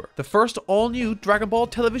Ball Super, the first all-new Dragon Ball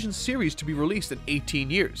television series to be released in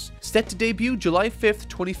 18 years. Set to debut July 5th,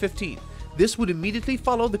 2015. This would immediately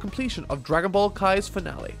follow the completion of Dragon Ball Kai's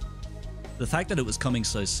finale. The fact that it was coming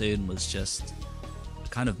so soon was just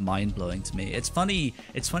kind of mind-blowing to me. It's funny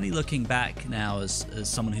looking back now as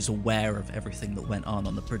someone who's aware of everything that went on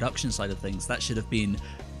the production side of things. That should have been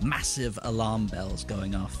massive alarm bells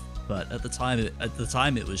going off. But at the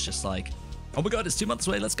time it was just like, oh my god, it's 2 months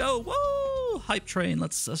away, let's go, whoa, hype train,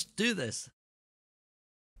 let's do this.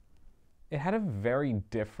 It had a very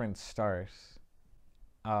different start.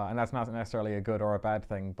 And that's not necessarily a good or a bad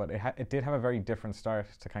thing, but it did have a very different start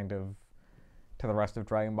to the rest of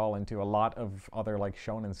Dragon Ball and to a lot of other like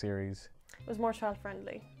shonen series. It was more child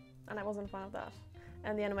friendly, and I wasn't a fan of that.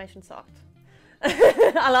 And the animation sucked.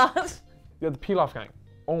 A lot. Yeah, the Pilaf gang.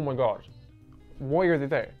 Oh my god. Why are they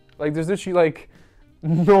there? Like, there's literally like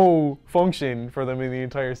no function for them in the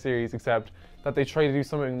entire series except that they try to do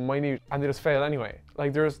something minute and they just fail anyway.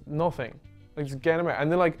 Like, there's nothing. Like, just get them out.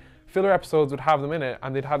 And then like filler episodes would have them in it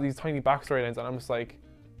and they'd have these tiny backstory lines and I'm just like,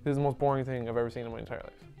 this is the most boring thing I've ever seen in my entire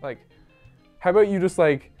life. Like, how about you just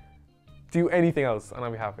like do anything else and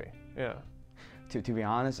I'll be happy. Yeah. To be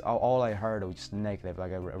honest, all I heard was just negative.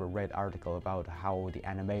 Like I read article about how the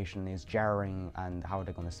animation is jarring and how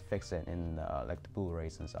they're gonna fix it in like the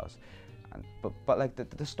Blu-rays and stuff. But like the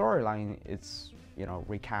storyline, it's, you know,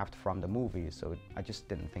 recapped from the movie, so I just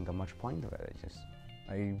didn't think of much point of it.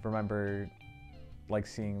 I remember like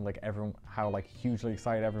seeing like how like hugely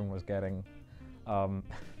excited everyone was getting, but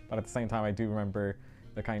at the same time I do remember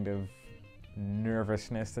the kind of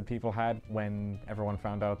nervousness that people had when everyone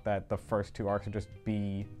found out that the first 2 arcs would just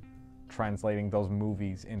be translating those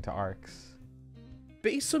movies into arcs.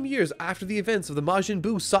 Based some years after the events of the Majin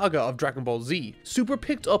Buu saga of Dragon Ball Z, Super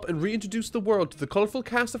picked up and reintroduced the world to the colourful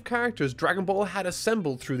cast of characters Dragon Ball had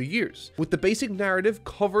assembled through the years, with the basic narrative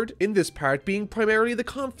covered in this part being primarily the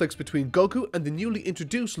conflicts between Goku and the newly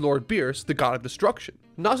introduced Lord Beerus, the God of Destruction.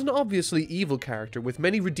 Not an obviously evil character with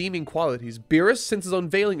many redeeming qualities, Beerus, since his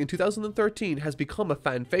unveiling in 2013, has become a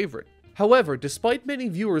fan favourite. However, despite many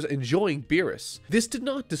viewers enjoying Beerus, this did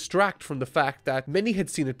not distract from the fact that many had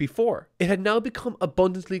seen it before. It had now become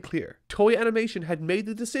abundantly clear. Toei Animation had made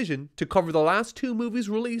the decision to cover the last 2 movies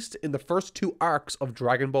released in the first 2 arcs of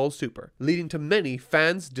Dragon Ball Super, leading to many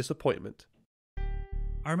fans' disappointment.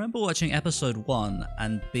 I remember watching episode 1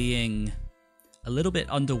 and being a little bit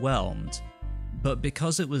underwhelmed, but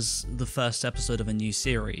because it was the first episode of a new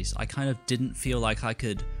series, I kind of didn't feel like I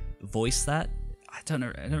could voice that. I don't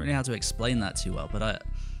really know how to explain that too well, but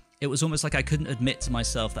it was almost like I couldn't admit to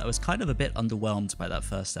myself that I was kind of a bit underwhelmed by that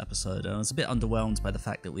first episode, and I was a bit underwhelmed by the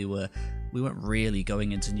fact that we weren't really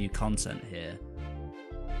going into new content here.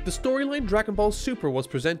 The storyline Dragon Ball Super was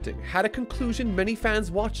presenting had a conclusion many fans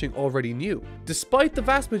watching already knew. Despite the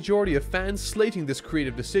vast majority of fans slating this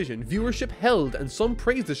creative decision, viewership held and some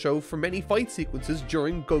praised the show for many fight sequences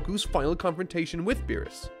during Goku's final confrontation with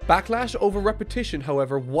Beerus. Backlash over repetition,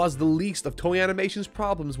 however, was the least of Toei Animation's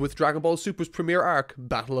problems with Dragon Ball Super's premiere arc,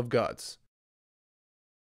 Battle of Gods.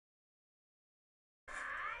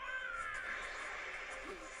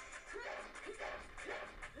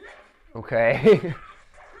 Okay.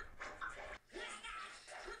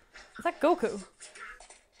 Is that Goku?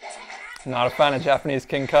 Not a fan of Japanese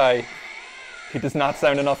King Kai. He does not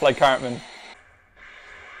sound enough like Cartman.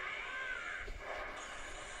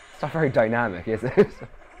 It's not very dynamic, is it?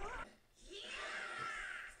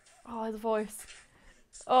 Oh, his voice.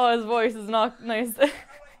 Oh, his voice is not nice. There's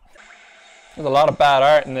a lot of bad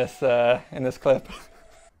art in this clip.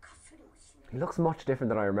 He looks much different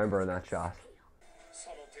than I remember in that shot.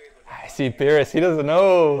 I see Beerus, he doesn't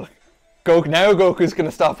know. Now Goku's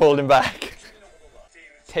gonna stop holding back.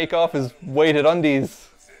 Take off his weighted undies.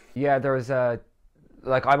 Yeah, there was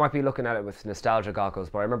like, I might be looking at it with nostalgia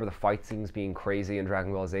goggles, but I remember the fight scenes being crazy in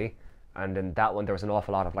Dragon Ball Z, and in that one there was an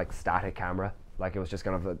awful lot of like static camera, like it was just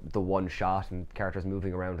kind of the one shot and characters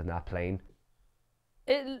moving around in that plane.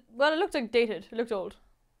 It looked like dated. It looked old,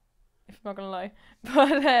 if I'm not gonna lie.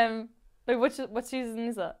 But like what season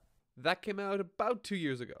is that? That came out about 2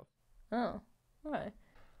 years ago. Oh, okay.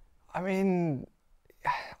 I mean,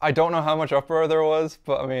 I don't know how much uproar there was,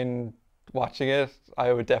 but I mean, watching it,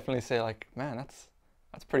 I would definitely say like, man, that's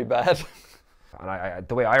pretty bad. And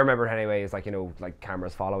the way I remember it anyway is like, you know, like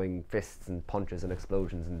cameras following fists and punches and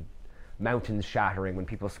explosions and mountains shattering when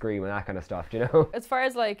people scream and that kind of stuff, you know? As far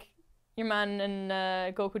as like your man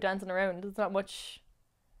and Goku dancing around, there's not much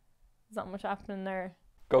happening there.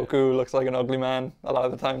 Goku looks like an ugly man a lot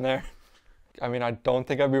of the time there. I mean, I don't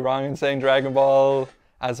think I'd be wrong in saying Dragon Ball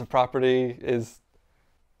as a property is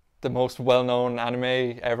the most well-known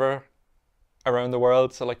anime ever around the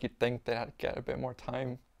world, so like you'd think they'd have to get a bit more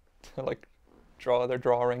time to like draw their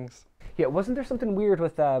drawings. Yeah, wasn't there something weird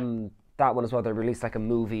with that one as well? They released like a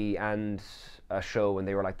movie and a show and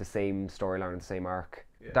they were like the same storyline and the same arc.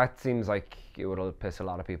 Yeah. That seems like it would piss a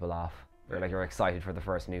lot of people off. They're like, you're excited for the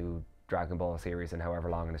first new Dragon Ball series in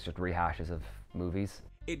however long, and it's just rehashes of movies.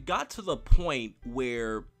 It got to the point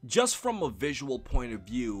where, just from a visual point of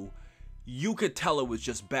view, you could tell it was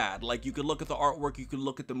just bad. Like, you could look at the artwork, you could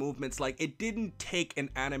look at the movements. Like, it didn't take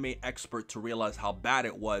an anime expert to realize how bad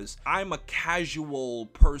it was. I'm a casual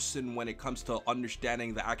person when it comes to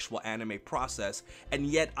understanding the actual anime process, and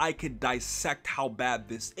yet I could dissect how bad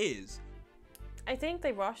this is. I think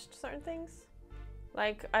they rushed certain things.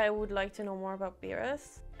 Like, I would like to know more about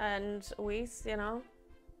Beerus and Whis, you know?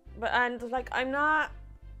 And like, I'm not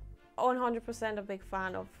 100% a big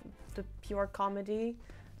fan of the pure comedy,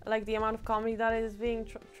 like the amount of comedy that is being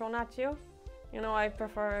thrown at you. You know, I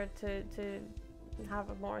prefer to have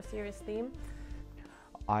a more serious theme.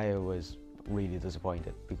 I was really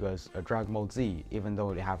disappointed because Dragon Ball Z, even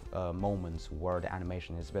though they have moments where the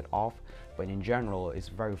animation is a bit off, but in general it's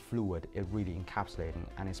very fluid, it really encapsulating,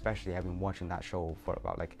 and especially I've been watching that show for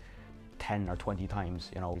about like 10 or 20 times,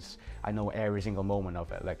 you know, I know every single moment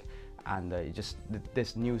of it, like, and just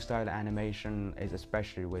this new style of animation is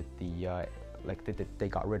especially with the like they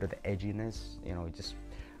got rid of the edginess, you know, it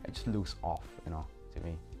just looks off, you know, to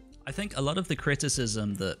me. I think a lot of the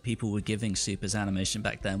criticism that people were giving Super's animation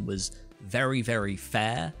back then was very, very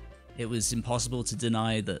fair. It was impossible to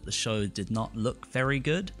deny that the show did not look very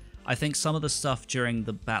good. I think some of the stuff during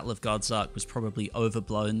the Battle of Gods arc was probably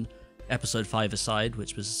overblown, episode 5 aside,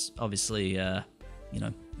 which was obviously, you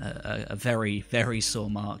know, a very, very sore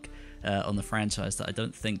mark on the franchise that I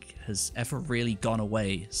don't think has ever really gone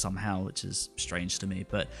away somehow, which is strange to me.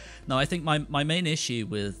 But no, I think my main issue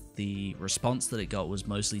with the response that it got was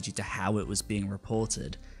mostly due to how it was being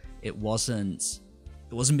reported. It wasn't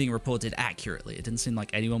being reported accurately. It didn't seem like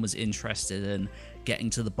anyone was interested in getting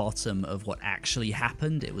to the bottom of what actually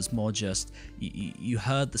happened. It was more just you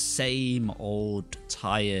heard the same old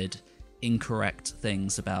tired incorrect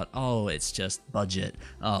things about, oh, it's just budget,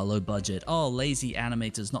 oh, low budget, oh, lazy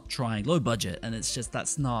animators not trying, low budget, and it's just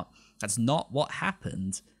that's not what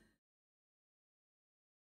happened.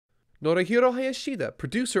 Norihiro Hayashida,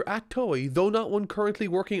 producer at Toei, though not one currently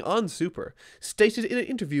working on Super, stated in an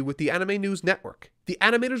interview with the Anime News Network, the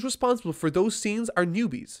animators responsible for those scenes are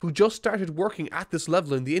newbies who just started working at this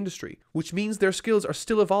level in the industry, which means their skills are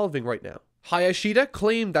still evolving right now. Hayashida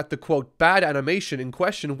claimed that the quote bad animation in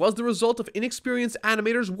question was the result of inexperienced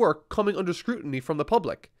animators' work coming under scrutiny from the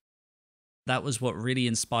public. That was what really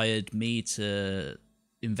inspired me to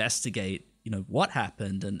investigate, what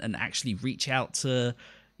happened and actually reach out to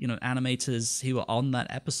animators who were on that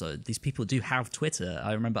episode. These people do have Twitter.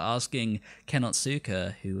 I remember asking Ken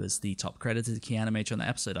Otsuka, who was the top credited key animator on the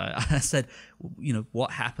episode, I said,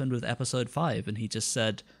 what happened with episode 5? And he just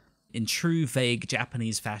said, in true vague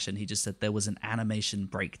Japanese fashion, he just said there was an animation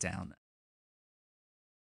breakdown.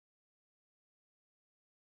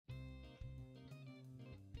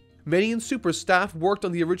 Many in Super's staff worked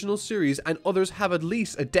on the original series and others have at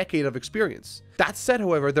least a decade of experience. That said,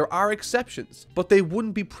 however, there are exceptions, but they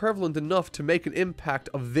wouldn't be prevalent enough to make an impact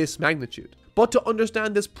of this magnitude. But to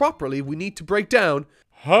understand this properly, we need to break down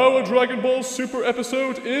how a Dragon Ball Super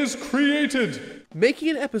episode is created.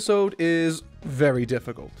 Making an episode is very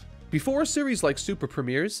difficult. Before a series like Super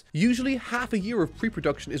premieres, usually half a year of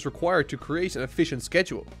pre-production is required to create an efficient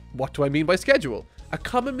schedule. What do I mean by schedule? A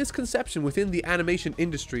common misconception within the animation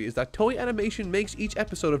industry is that Toei Animation makes each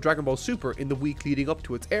episode of Dragon Ball Super in the week leading up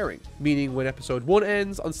to its airing, meaning when episode 1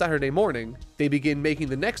 ends on Saturday morning, they begin making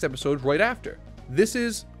the next episode right after. This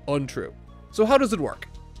is untrue. So how does it work?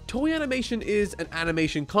 Toei Animation is an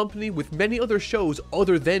animation company with many other shows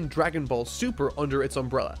other than Dragon Ball Super under its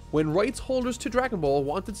umbrella. When rights holders to Dragon Ball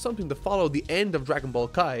wanted something to follow the end of Dragon Ball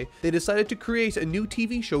Kai, they decided to create a new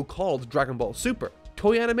TV show called Dragon Ball Super.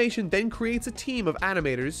 Toei Animation then creates a team of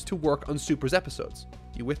animators to work on Super's episodes.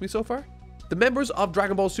 You with me so far? The members of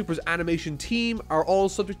Dragon Ball Super's animation team are all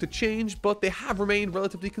subject to change, but they have remained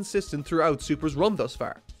relatively consistent throughout Super's run thus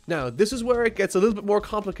far. Now, this is where it gets a little bit more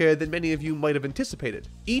complicated than many of you might have anticipated.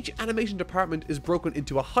 Each animation department is broken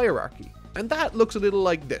into a hierarchy, and that looks a little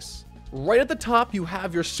like this. Right at the top, you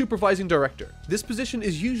have your supervising director. This position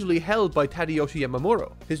is usually held by Tadayoshi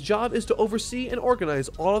Yamamuro. His job is to oversee and organize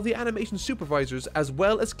all of the animation supervisors as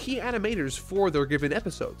well as key animators for their given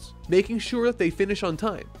episodes, making sure that they finish on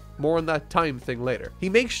time. More on that time thing later. He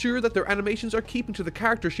makes sure that their animations are keeping to the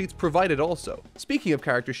character sheets provided also. Speaking of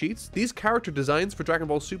character sheets, these character designs for Dragon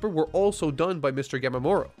Ball Super were also done by Mr.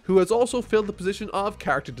 Yamamuro, who has also filled the position of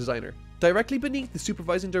character designer. Directly beneath the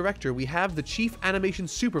supervising director, we have the chief animation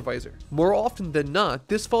supervisor. More often than not,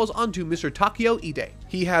 this falls onto Mr. Takeo Ide.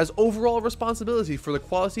 He has overall responsibility for the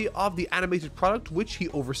quality of the animated product which he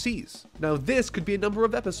oversees. Now this could be a number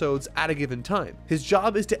of episodes at a given time. His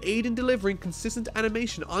job is to aid in delivering consistent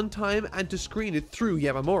animation on time and to screen it through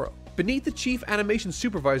Yamamuro. Beneath the chief animation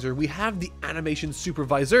supervisor, we have the animation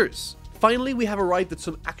supervisors. Finally, we have arrived at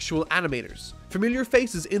some actual animators. Familiar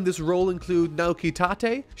faces in this role include Naoki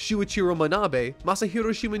Tate, Shuichiro Manabe,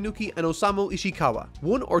 Masahiro Shimanuki, and Osamu Ishikawa.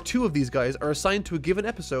 One or two of these guys are assigned to a given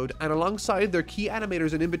episode and alongside their key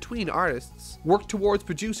animators and in-between artists, work towards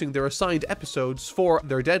producing their assigned episodes for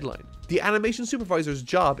their deadline. The animation supervisor's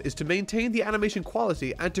job is to maintain the animation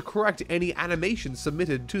quality and to correct any animation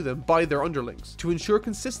submitted to them by their underlings, to ensure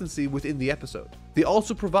consistency within the episode. They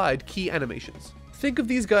also provide key animations. Think of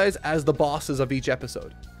these guys as the bosses of each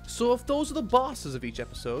episode. So if those are the bosses of each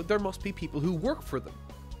episode, there must be people who work for them.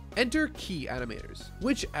 Enter key animators,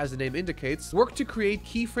 which, as the name indicates, work to create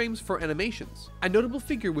keyframes for animations. A notable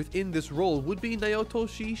figure within this role would be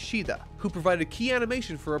Naotoshi Shida, who provided key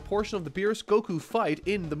animation for a portion of the Beerus Goku fight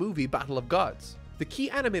in the movie Battle of Gods. The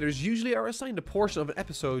key animators usually are assigned a portion of an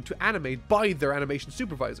episode to animate by their animation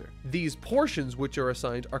supervisor. These portions which are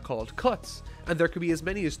assigned are called cuts, and there could be as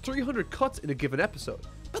many as 300 cuts in a given episode.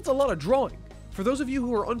 That's a lot of drawing. For those of you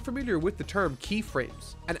who are unfamiliar with the term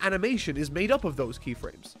keyframes, an animation is made up of those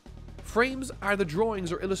keyframes. Frames are the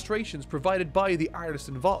drawings or illustrations provided by the artist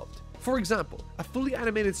involved. For example, a fully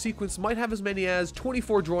animated sequence might have as many as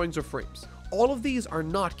 24 drawings or frames. All of these are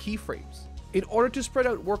not keyframes. In order to spread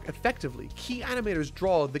out work effectively, key animators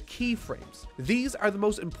draw the keyframes. These are the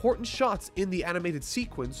most important shots in the animated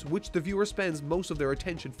sequence which the viewer spends most of their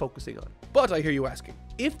attention focusing on. But I hear you asking,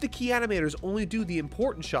 if the key animators only do the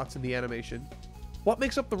important shots in the animation, what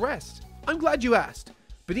makes up the rest? I'm glad you asked.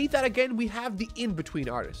 Beneath that again, we have the in-between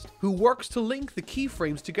artist, who works to link the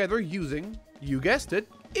keyframes together using, you guessed it,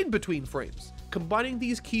 in-between frames. Combining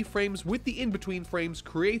these keyframes with the in-between frames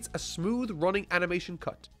creates a smooth running animation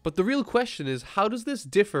cut. But the real question is, how does this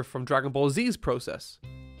differ from Dragon Ball Z's process?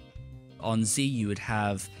 on Z you would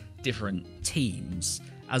have different teams,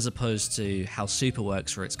 as opposed to how Super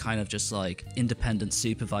works, where it's kind of just like independent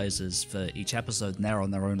supervisors for each episode and they're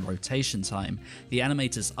on their own rotation time. The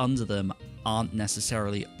animators under them aren't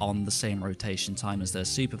necessarily on the same rotation time as their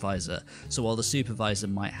supervisor. So while the supervisor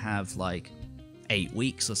might have like 8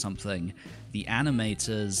 weeks or something, the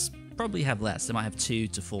animators probably have less. They might have 2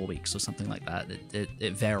 to 4 weeks or something like that.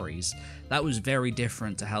 It varies. That was very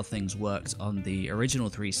different to how things worked on the original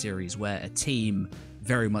 3 series, where a team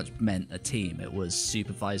very much meant a team. It was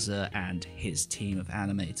supervisor and his team of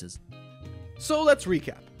animators. So let's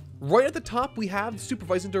recap. Right at the top we have the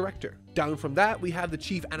supervising director. Down from that we have the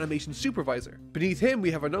chief animation supervisor. Beneath him we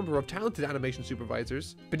have a number of talented animation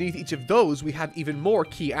supervisors. Beneath each of those we have even more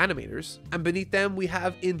key animators. And beneath them we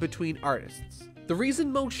have in-between artists. The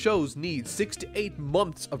reason most shows need 6 to 8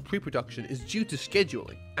 months of pre-production is due to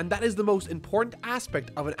scheduling, and that is the most important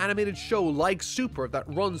aspect of an animated show like Super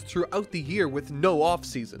that runs throughout the year with no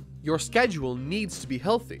off-season. Your schedule needs to be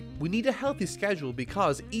healthy. We need a healthy schedule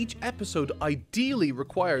because each episode ideally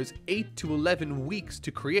requires 8 to 11 weeks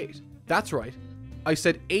to create. That's right, I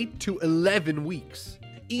said 8 to 11 weeks.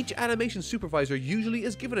 Each animation supervisor usually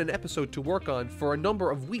is given an episode to work on for a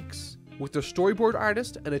number of weeks. With their storyboard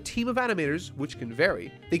artist and a team of animators, which can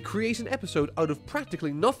vary, they create an episode out of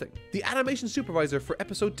practically nothing. The animation supervisor for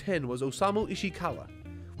episode 10 was Osamu Ishikawa.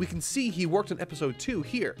 We can see he worked on episode 2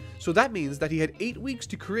 here, so that means that he had 8 weeks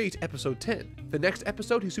to create episode 10. The next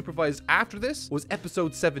episode he supervised after this was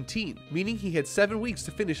episode 17, meaning he had 7 weeks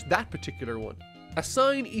to finish that particular one.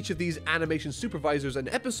 Assign each of these animation supervisors an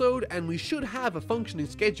episode and we should have a functioning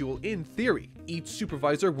schedule in theory. Each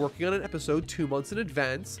supervisor working on an episode 2 months in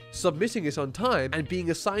advance, submitting it on time, and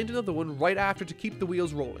being assigned another one right after to keep the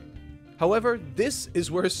wheels rolling. However, this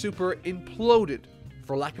is where Super imploded,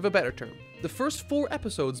 for lack of a better term. The first 4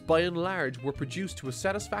 episodes by and large were produced to a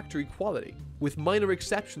satisfactory quality, with minor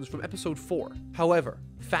exceptions from episode 4. However,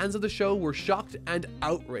 fans of the show were shocked and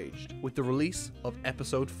outraged with the release of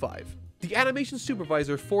episode 5. The animation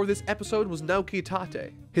supervisor for this episode was Naoki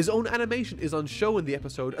Tate. His own animation is on show in the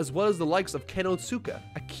episode, as well as the likes of Ken Otsuka,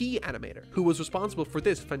 a key animator, who was responsible for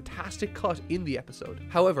this fantastic cut in the episode.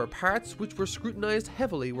 However, parts which were scrutinized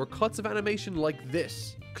heavily were cuts of animation like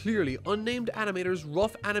this. Clearly, unnamed animators'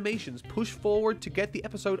 rough animations pushed forward to get the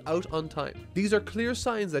episode out on time. These are clear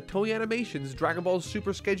signs that Toei Animation's Dragon Ball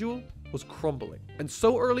Super schedule was crumbling. And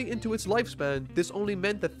so early into its lifespan, this only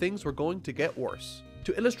meant that things were going to get worse.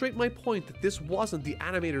 To illustrate my point that this wasn't the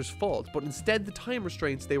animator's fault, but instead the time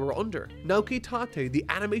restraints they were under. Naoki Tate, the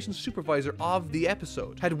animation supervisor of the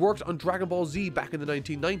episode, had worked on Dragon Ball Z back in the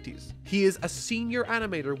 1990s. He is a senior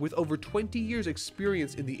animator with over 20 years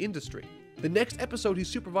experience in the industry. The next episode he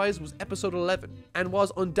supervised was episode 11, and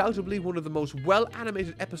was undoubtedly one of the most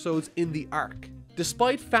well-animated episodes in the arc.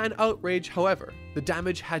 Despite fan outrage, however, the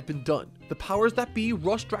damage had been done. The powers that be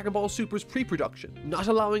rushed Dragon Ball Super's pre-production, not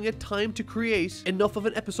allowing it time to create enough of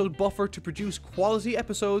an episode buffer to produce quality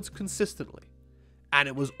episodes consistently. And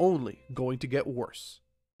it was only going to get worse.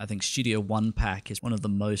 I think Studio One Pack is one of the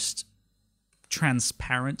most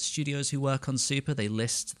transparent studios who work on Super. They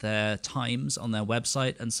list their times on their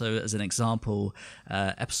website, and so as an example,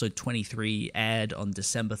 episode 23 aired on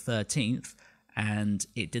December 13th, and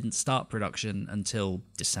it didn't start production until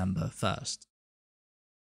December 1st.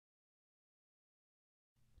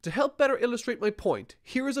 To help better illustrate my point,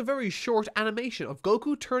 here is a very short animation of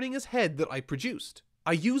Goku turning his head that I produced.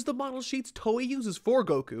 I used the model sheets Toei uses for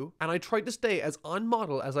Goku, and I tried to stay as on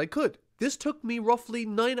model as I could. This took me roughly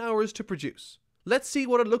 9 hours to produce. Let's see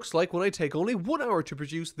what it looks like when I take only 1 hour to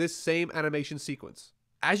produce this same animation sequence.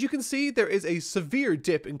 As you can see, there is a severe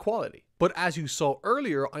dip in quality, but as you saw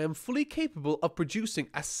earlier, I am fully capable of producing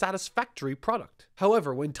a satisfactory product.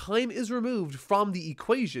 However, when time is removed from the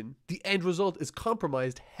equation, the end result is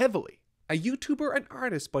compromised heavily. A YouTuber and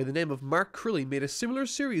artist by the name of Mark Curley made a similar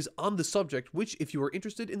series on the subject, which, if you are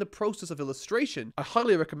interested in the process of illustration, I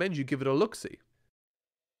highly recommend you give it a look-see.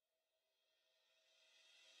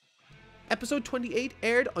 Episode 28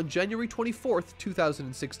 aired on January 24th,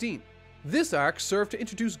 2016. This arc served to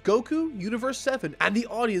introduce Goku, Universe 7, and the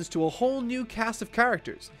audience to a whole new cast of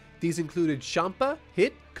characters. These included Champa,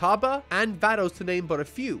 Hit, Kaba, and Vados to name but a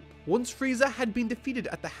few. Once Frieza had been defeated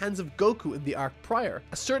at the hands of Goku in the arc prior,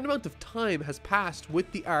 a certain amount of time has passed with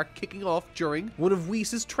the arc kicking off during one of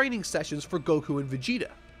Whis' training sessions for Goku and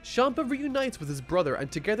Vegeta. Champa reunites with his brother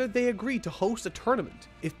and together they agree to host a tournament.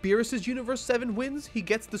 If Beerus' Universe 7 wins, he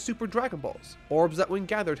gets the Super Dragon Balls. Orbs that when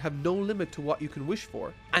gathered have no limit to what you can wish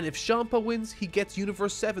for. And if Champa wins, he gets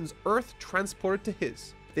Universe 7's Earth transported to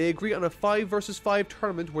his. They agree on a 5 vs 5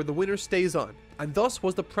 tournament where the winner stays on. And thus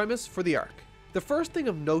was the premise for the arc. The first thing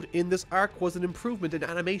of note in this arc was an improvement in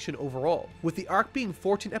animation overall. With the arc being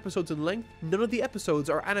 14 episodes in length, none of the episodes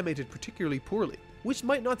are animated particularly poorly, which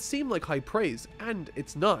might not seem like high praise, and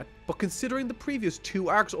it's not, but considering the previous 2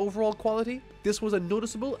 arcs' overall quality, this was a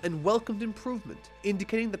noticeable and welcomed improvement,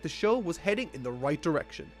 indicating that the show was heading in the right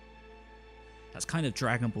direction. That's kind of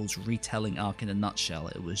Dragon Ball's retelling arc in a nutshell.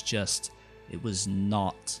 It was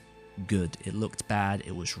not good. It looked bad,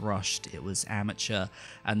 it was rushed, it was amateur,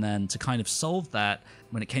 and then to kind of solve that,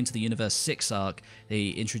 when it came to the Universe 6 arc, they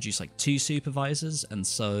introduced like 2 supervisors, and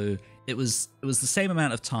so it was the same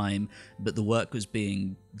amount of time, but the work was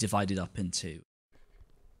being divided up into.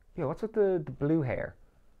 Yeah, what's with the blue hair?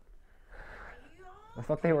 I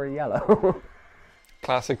thought they were yellow.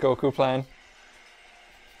 Classic Goku plan.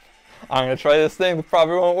 I'm gonna try this thing, but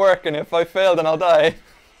probably won't work, and if I fail, then I'll die.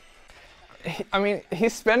 I mean,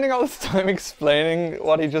 he's spending all this time explaining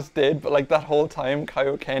what he just did, but like that whole time,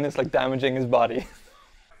 Kaioken is like damaging his body.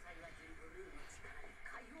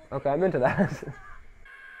 Okay, I'm into that.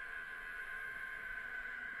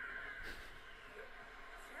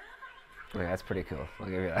 Okay, that's pretty cool. I'll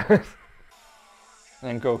give you that. And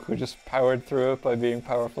then Goku just powered through it by being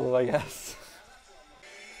powerful, I guess.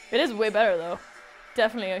 It is way better though.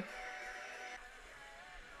 Definitely.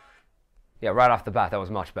 Yeah, right off the bat, that was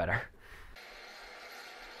much better.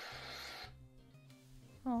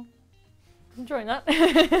 Oh, enjoying that.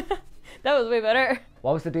 That was way better.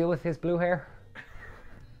 What was the deal with his blue hair?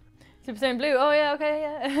 Super Saiyan Blue. Oh yeah, okay,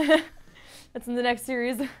 yeah. That's in the next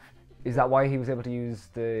series. Is that why he was able to use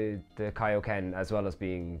the Kaioken as well as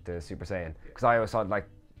being the Super Saiyan? Because I always thought, like,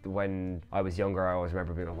 when I was younger, I always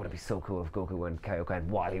remember being like, wouldn't it be so cool if Goku went Kaioken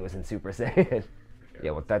while he was in Super Saiyan?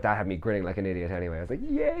 Yeah, well, that had me grinning like an idiot anyway. I was like,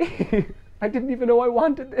 yay! I didn't even know I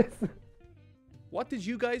wanted this. What did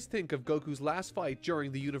you guys think of Goku's last fight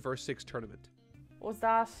during the Universe 6 tournament? Was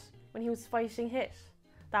that when he was fighting Hit?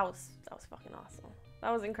 That was fucking awesome.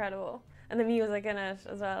 That was incredible. And the music in it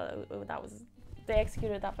as well, they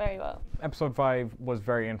executed that very well. Episode 5 was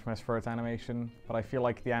very infamous for its animation, but I feel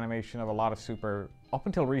like the animation of a lot of Super, up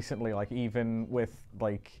until recently, like even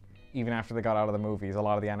after they got out of the movies, a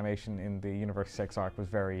lot of the animation in the Universe 6 arc was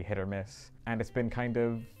very hit or miss. And it's been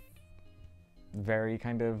very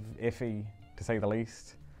iffy, to say the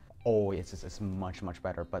least. Oh, it's much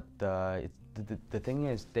better, but the thing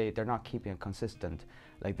is they're not keeping it consistent.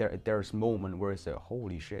 Like there's moment where it's like,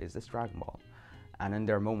 holy shit, is this Dragon Ball? And then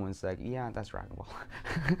there are moments like, yeah, that's Dragon Ball.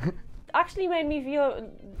 Actually made me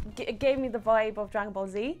feel, it gave me the vibe of Dragon Ball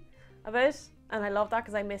Z a bit, and I love that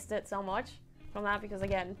because I missed it so much from that, because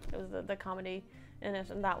again, it was the comedy in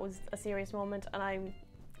it, and that was a serious moment, and I'm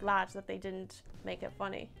glad that they didn't make it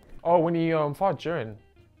funny. Oh, when he fought Jiren.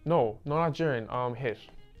 No, not Jiren, Hit.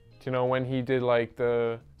 Do you know when he did like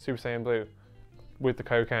the Super Saiyan Blue with the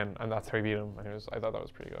Kaioken, and that's how he beat him, and I thought that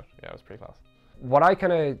was pretty good. Yeah, it was pretty class. What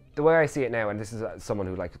the way I see it now, and this is someone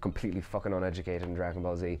who like completely fucking uneducated in Dragon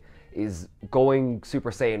Ball Z, is going Super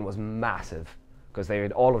Saiyan was massive, because they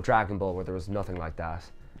had all of Dragon Ball where there was nothing like that.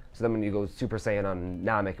 So then when you go Super Saiyan on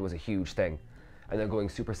Namek, it was a huge thing. And then going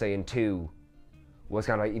Super Saiyan 2 was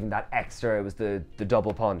kind of like even that extra, it was the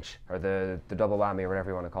double punch, or the double whammy, or whatever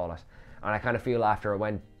you want to call it. And I kind of feel after I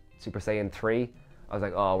went Super Saiyan 3, I was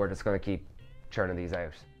like, oh, we're just going to keep churning these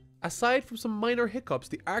out. Aside from some minor hiccups,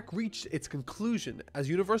 the arc reached its conclusion as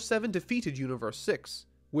Universe 7 defeated Universe 6,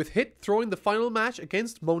 with Hit throwing the final match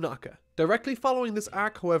against Monaka. Directly following this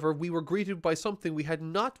arc, however, we were greeted by something we had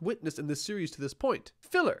not witnessed in this series to this point: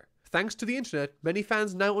 filler. Thanks to the internet, many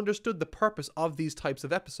fans now understood the purpose of these types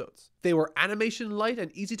of episodes. They were animation light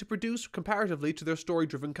and easy to produce comparatively to their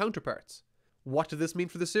story-driven counterparts. What did this mean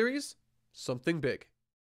for the series? Something big.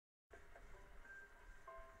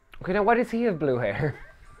 Okay, now why does he have blue hair?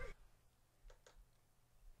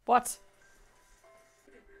 What?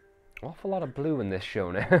 Awful lot of blue in this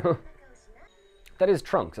show now. That is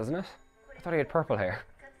Trunks, isn't it? I thought he had purple hair.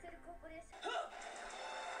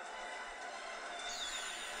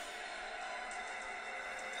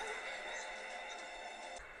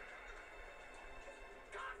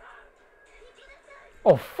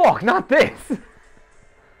 Oh fuck, not this!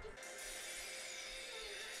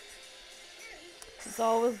 It's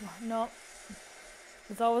always, no.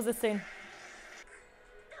 It's always the same.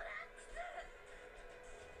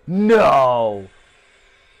 No!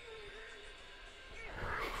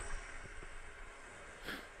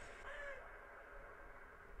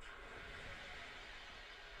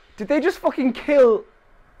 Did they just fucking kill?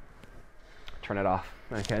 Turn it off.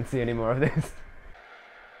 I can't see any more of this.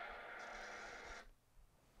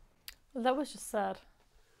 Well, that was just sad.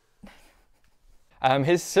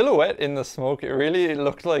 His silhouette in the smoke, it really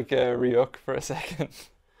looked like Ryuk for a second.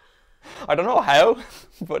 I don't know how,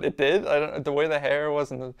 but it did. I don't, the way the hair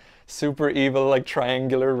wasn't super evil, like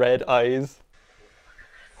triangular red eyes.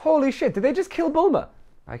 Holy shit, did they just kill Bulma?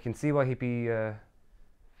 I can see why he'd be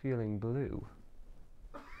feeling blue.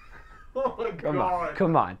 Oh my god.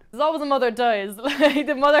 Come on. There's always a mother dies. Like,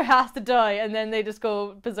 the mother has to die, and then they just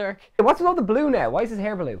go berserk. What's with all the blue now? Why is his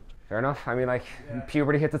hair blue? Fair enough. I mean, like,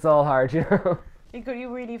 puberty hits us all hard, you know?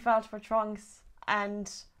 You really felt for Trunks,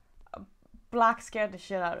 and Black scared the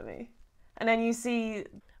shit out of me. And then you see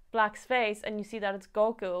Black's face, and you see that it's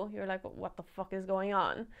Goku. You're like, what the fuck is going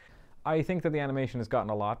on? I think that the animation has gotten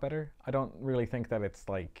a lot better. I don't really think that it's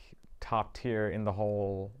like top tier in the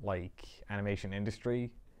whole like animation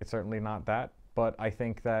industry. It's certainly not that, but I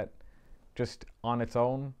think that just on its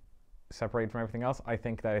own, separated from everything else, I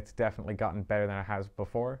think that it's definitely gotten better than it has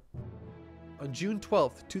before. On June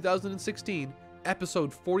 12th, 2016,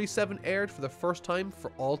 episode 47 aired for the first time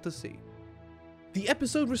for all to see. The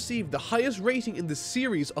episode received the highest rating in the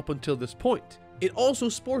series up until this point. It also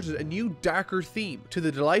sported a new, darker theme, to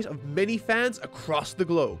the delight of many fans across the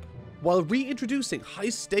globe. While reintroducing high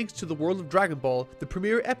stakes to the world of Dragon Ball, the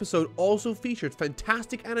premiere episode also featured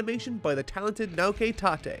fantastic animation by the talented Naoki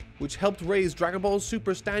Tate, which helped raise Dragon Ball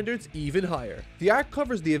Super standards even higher. The arc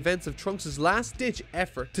covers the events of Trunks' last-ditch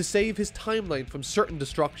effort to save his timeline from certain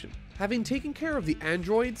destruction. Having taken care of the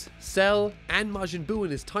androids, Cell, and Majin Buu in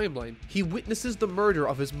his timeline, he witnesses the murder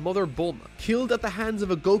of his mother Bulma, killed at the hands of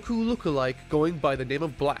a Goku lookalike going by the name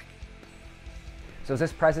of Black. So is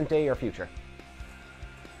this present day or future?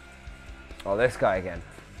 Oh, this guy again.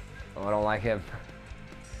 Oh, I don't like him.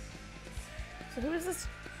 So who is this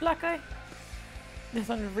black guy? This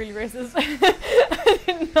sounded really racist. I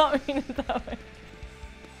did not mean it that way.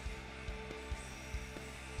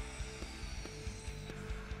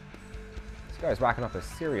 This guy's racking up a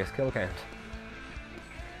serious kill count.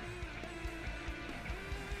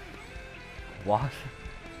 What?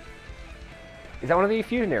 Is that one of the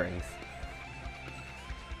fusion earrings?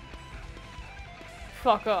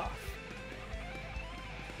 Fuck off.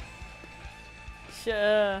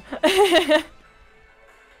 Sure.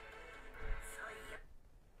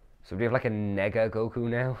 So do we have like a Nega Goku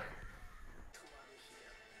now?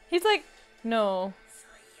 He's like, no.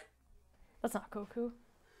 That's not Goku.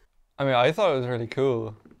 I mean, I thought it was really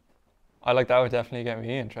cool. That would definitely get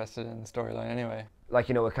me interested in the storyline anyway. Like,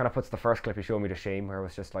 you know, it kind of puts the first clip you showed me to shame, where it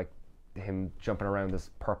was just like him jumping around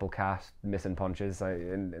this purple cat, missing punches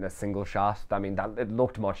in a single shot. I mean, it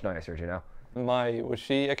looked much nicer, you know? Was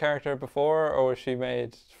she a character before, or was she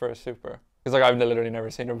made for a super? Because like I've literally never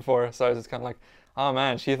seen her before, so I was just kind of like, oh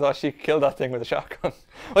man, she thought she could kill that thing with a shotgun.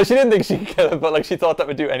 Well, she didn't think she could kill it, but like she thought that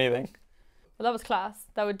would do anything. Well, that was class.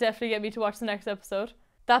 That would definitely get me to watch the next episode.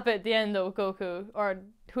 That bit at the end though, with Goku, or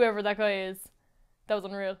whoever that guy is, that was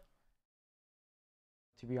unreal.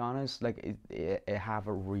 To be honest, like it have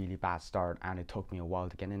a really bad start, and it took me a while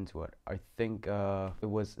to get into it. I think it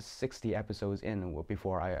was 60 episodes in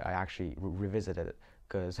before I actually revisited it,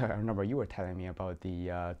 because I remember you were telling me about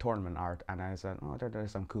the tournament art, and I said, oh,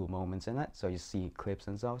 there's some cool moments in it. So you see clips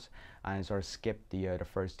and stuff, and I sort of skipped the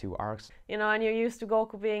first two arcs. You know, and you're used to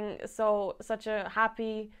Goku being such a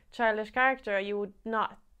happy, childish character, you would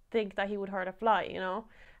not think that he would hurt a fly, you know.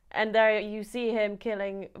 And there you see him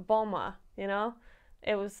killing Bulma, you know.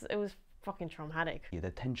 It was fucking traumatic. The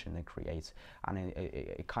tension it creates, and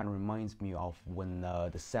it kind of reminds me of when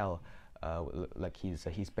the Cell, like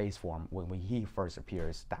his base form, when he first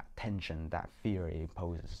appears, that tension, that fear it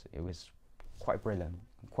imposes. It was quite brilliant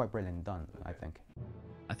done, I think.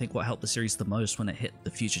 I think what helped the series the most when it hit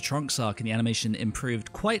the Future Trunks arc and the animation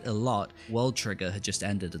improved quite a lot. World Trigger had just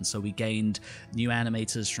ended, and so we gained new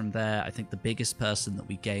animators from there. I think the biggest person that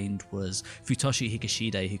we gained was Futoshi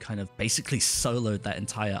Higashide, who kind of basically soloed that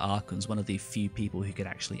entire arc and was one of the few people who could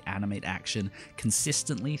actually animate action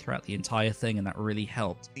consistently throughout the entire thing, and that really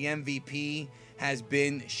helped. The MVP has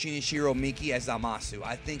been Shinichiro Miki as Zamasu.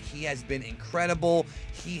 I think he has been incredible.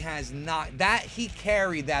 He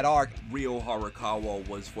carried that arc. Ryo Horikawa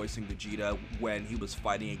was voicing Vegeta when he was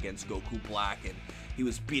fighting against Goku Black, and he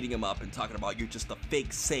was beating him up and talking about, you're just a fake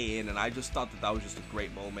Saiyan, and I just thought that was just a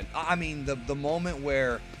great moment. I mean, the moment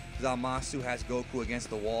where Zamasu has Goku against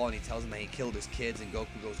the wall and he tells him that he killed his kids and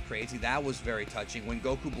Goku goes crazy, that was very touching. When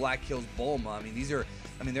Goku Black kills Bulma,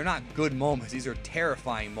 I mean, they're not good moments, these are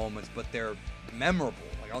terrifying moments, but they're memorable.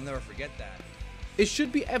 Like, I'll never forget that. It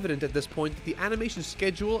should be evident at this point that the animation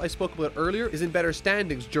schedule I spoke about earlier is in better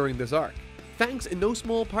standings during this arc, thanks in no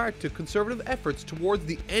small part to conservative efforts towards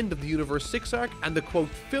the end of the Universe 6 arc and the quote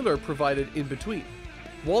filler provided in between.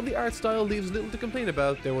 While the art style leaves little to complain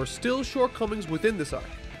about, there were still shortcomings within this arc,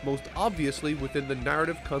 most obviously within the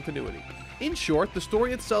narrative continuity. In short, the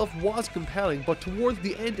story itself was compelling, but towards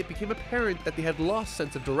the end it became apparent that they had lost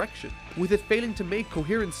sense of direction, with it failing to make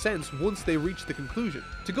coherent sense once they reached the conclusion.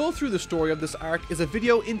 To go through the story of this arc is a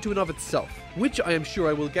video into and of itself, which I am sure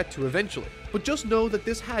I will get to eventually, but just know that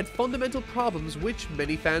this had fundamental problems which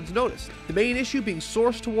many fans noticed, the main issue being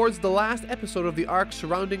sourced towards the last episode of the arc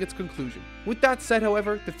surrounding its conclusion. With that said,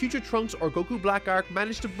 however, the Future Trunks or Goku Black arc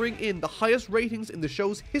managed to bring in the highest ratings in the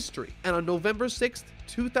show's history, and on November 6th,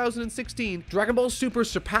 2016, Dragon Ball Super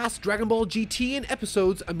surpassed Dragon Ball GT in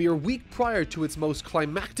episodes a mere week prior to its most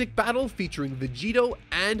climactic battle featuring Vegito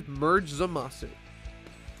and Merge Zamasu.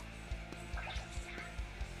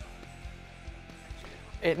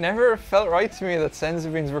 It never felt right to me that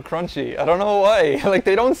senzu beans were crunchy. I don't know why. Like,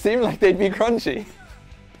 they don't seem like they'd be crunchy.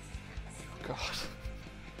 God.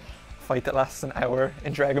 Fight that lasts an hour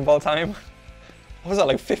in Dragon Ball time. What was that,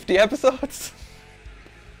 like 50 episodes?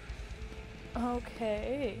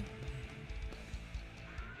 Okay.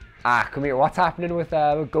 Come here, what's happening with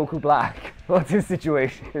Goku Black? What's his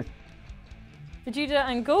situation? Vegeta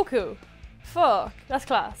and Goku. Fuck, that's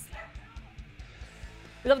class.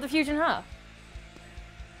 Is that the fusion half?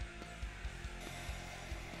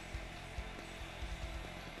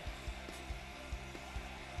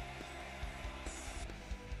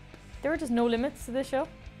 There were just no limits to this show.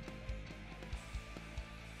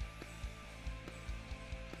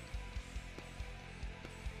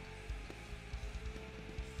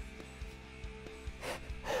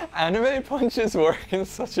 Anime punches work in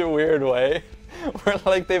such a weird way, where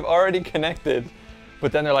like they've already connected,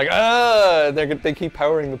 but then they're like, they keep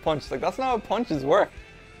powering the punch. Like, that's not how punches work.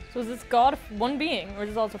 So is this God one being, or is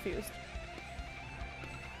this also fused?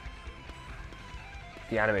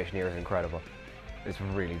 The animation here is incredible. It's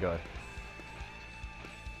really good.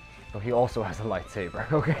 But he also has a lightsaber,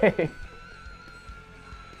 okay?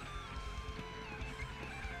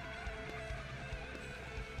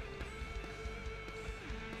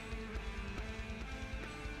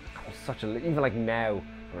 I'm such a... Even like now,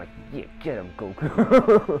 I'm like, yeah, get him,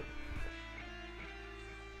 Goku.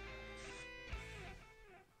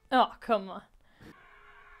 Oh, come on.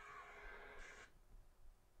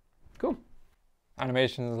 Cool.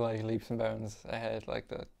 Animation's like leaps and bounds ahead, like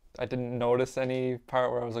that. I didn't notice any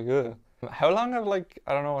part where I was like, ugh. How long have like,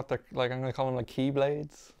 I don't know what they're, like, I'm gonna call them like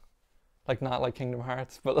keyblades? Like, not like Kingdom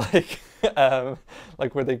Hearts, but like,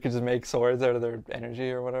 like where they could just make swords out of their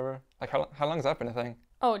energy or whatever. Like, how long has that been a thing?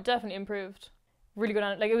 Oh, it definitely improved. Really good,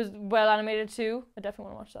 like it was well animated too. I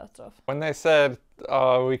definitely want to watch that stuff. When they said,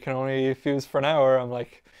 oh, we can only fuse for an hour, I'm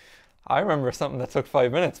like, I remember something that took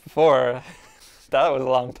 5 minutes before. That was a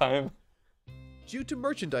long time. Due to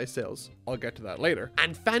merchandise sales, I'll get to that later,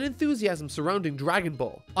 and fan enthusiasm surrounding Dragon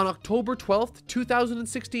Ball, on October 12th,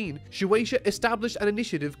 2016, Shueisha established an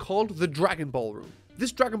initiative called the Dragon Ball Room.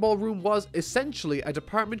 This Dragon Ball Room was essentially a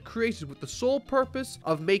department created with the sole purpose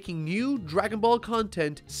of making new Dragon Ball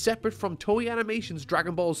content separate from Toei Animation's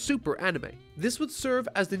Dragon Ball Super anime. This would serve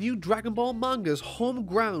as the new Dragon Ball manga's home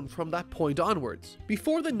ground from that point onwards.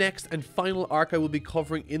 Before the next and final arc I will be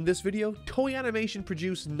covering in this video, Toei Animation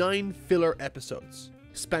produced 9 filler episodes,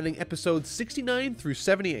 spanning episodes 69 through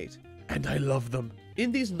 78, and I love them.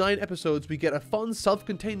 In these 9 episodes, we get a fun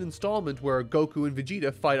self-contained installment where Goku and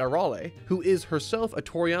Vegeta fight Arale, who is herself a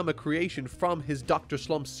Toriyama creation from his Dr.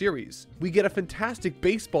 Slump series. We get a fantastic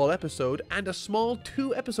baseball episode and a small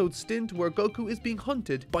 2-episode stint where Goku is being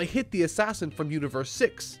hunted by Hit the Assassin from Universe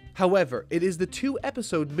 6. However, it is the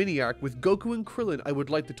 2-episode mini-arc with Goku and Krillin I would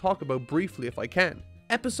like to talk about briefly if I can.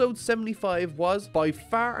 Episode 75 was, by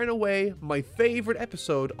far and away, my favorite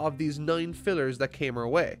episode of these 9 fillers that came our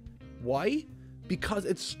way. Why? Because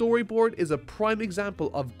its storyboard is a prime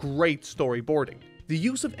example of great storyboarding. The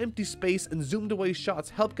use of empty space and zoomed away shots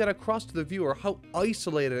help get across to the viewer how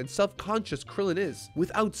isolated and self-conscious Krillin is,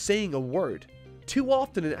 without saying a word. Too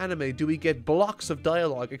often in anime do we get blocks of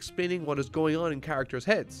dialogue explaining what is going on in characters'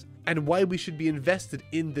 heads, and why we should be invested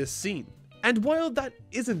in this scene. And while that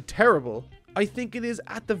isn't terrible, I think it is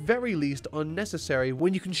at the very least unnecessary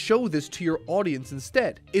when you can show this to your audience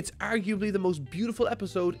instead. It's arguably the most beautiful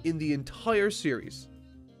episode in the entire series.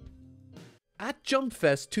 At Jump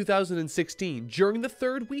Fest 2016, during the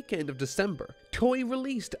 3rd weekend of December, Toei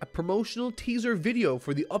released a promotional teaser video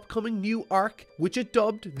for the upcoming new arc, which it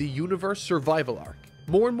dubbed the Universe Survival Arc.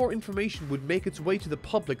 More and more information would make its way to the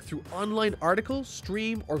public through online articles,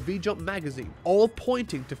 stream, or VJump magazine, all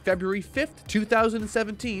pointing to February 5th,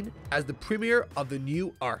 2017 as the premiere of the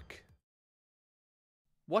new arc.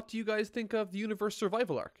 What do you guys think of the Universe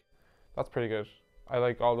Survival Arc? That's pretty good. I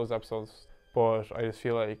like all those episodes, but I just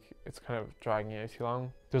feel like it's kind of dragging out too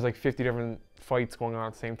long. There's like 50 different fights going on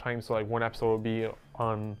at the same time, so like one episode would be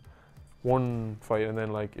on one fight and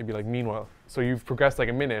then like it'd be like meanwhile. So you've progressed like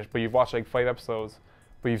a minute, but you've watched like 5 episodes,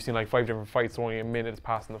 but you've seen like 5 different fights, so only a minute has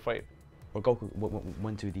passed in the fight. Or Goku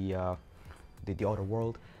went to the other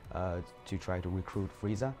world to try to recruit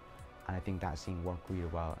Frieza, and I think that scene worked really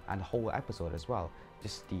well, and the whole episode as well.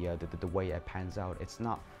 Just the way it pans out. It's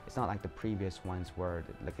not like the previous ones where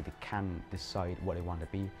like they can decide what they want to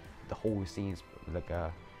be. The whole scene is like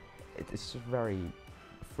it's just very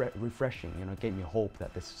refreshing. You know, it gave me hope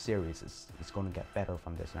that this series is going to get better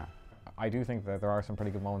from this now. I do think that there are some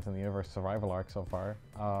pretty good moments in the universe survival arc so far.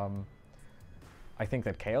 I think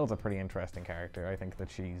that Kale's a pretty interesting character. I think that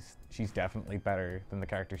she's definitely better than the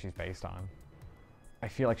character she's based on. I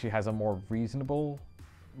feel like she has a more reasonable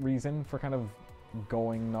reason for kind of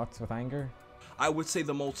going nuts with anger. I would say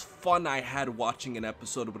the most fun I had watching an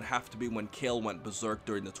episode would have to be when Kale went berserk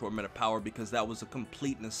during the Tournament of Power, because that was a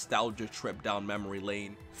complete nostalgia trip down memory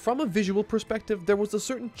lane. From a visual perspective, there was a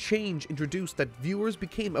certain change introduced that viewers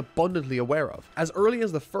became abundantly aware of. As early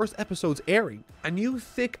as the first episode's airing, a new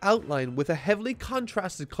thick outline with a heavily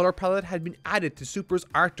contrasted color palette had been added to Super's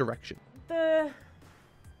art direction. The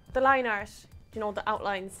line art, you know, the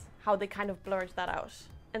outlines, how they kind of blurred that out.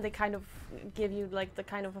 And they kind of give you like the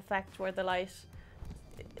kind of effect where the light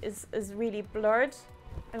is really blurred.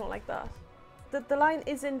 I don't like that. The line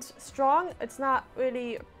isn't strong. It's not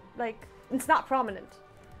really like, it's not prominent.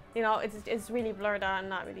 You know, it's really blurred out. I'm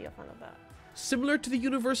not really a fan of that. Similar to the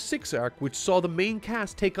Universe 6 arc, which saw the main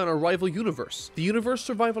cast take on a rival universe, the Universe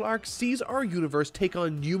Survival arc sees our universe take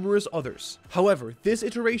on numerous others. However, this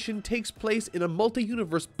iteration takes place in a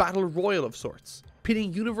multi-universe battle royal of sorts,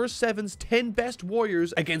 pitting Universe 7's 10 best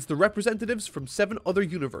warriors against the representatives from 7 other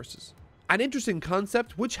universes. An interesting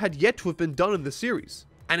concept which had yet to have been done in the series.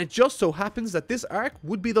 And it just so happens that this arc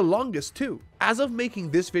would be the longest too. As of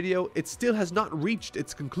making this video, it still has not reached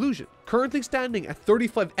its conclusion, currently standing at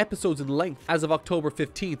 35 episodes in length as of October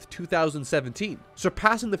 15th, 2017,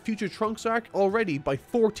 surpassing the Future Trunks arc already by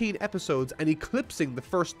 14 episodes and eclipsing the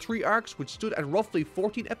first 3 arcs, which stood at roughly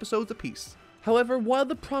 14 episodes apiece. However, while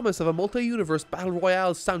the promise of a multi-universe battle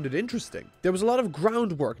royale sounded interesting, there was a lot of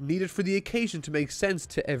groundwork needed for the occasion to make sense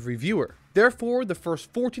to every viewer. Therefore, the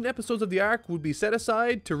first 14 episodes of the arc would be set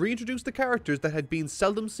aside to reintroduce the characters that had been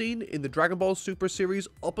seldom seen in the Dragon Ball Super series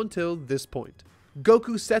up until this point.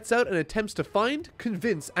 Goku sets out and attempts to find,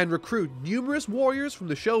 convince, and recruit numerous warriors from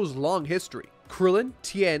the show's long history. Krillin,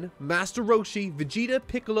 Tien, Master Roshi, Vegeta,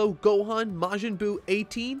 Piccolo, Gohan, Majin Buu,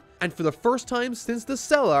 18, and for the first time since the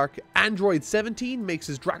Cell arc, Android 17 makes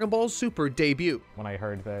his Dragon Ball Super debut. When I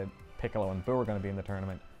heard that Piccolo and Buu were going to be in the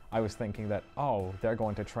tournament, I was thinking that, oh, they're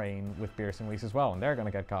going to train with Beerus and Whis as well, and they're going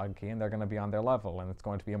to get God Ki, and they're going to be on their level, and it's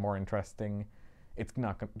going to be a more interesting... It's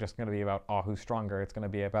not just going to be about, oh, who's stronger. It's going to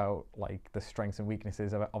be about, like, the strengths and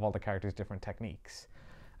weaknesses of all the characters' different techniques.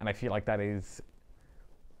 And I feel like that is...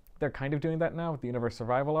 They're kind of doing that now with the Universe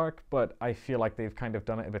Survival arc, but I feel like they've kind of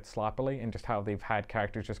done it a bit sloppily in just how they've had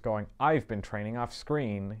characters just going, I've been training off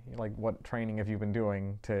screen. Like, what training have you been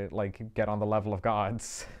doing to, like, get on the level of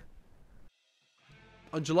gods?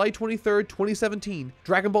 On July 23rd, 2017,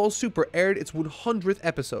 Dragon Ball Super aired its 100th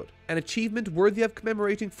episode, an achievement worthy of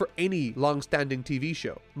commemorating for any long-standing TV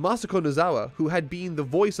show. Masako Nozawa, who had been the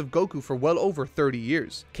voice of Goku for well over 30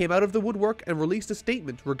 years, came out of the woodwork and released a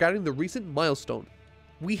statement regarding the recent milestone.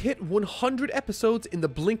 We hit 100 episodes in the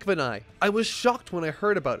blink of an eye. I was shocked when I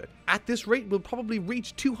heard about it. At this rate, we'll probably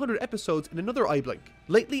reach 200 episodes in another eye blink.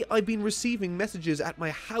 Lately, I've been receiving messages at my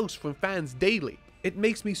house from fans daily. It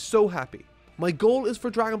makes me so happy. My goal is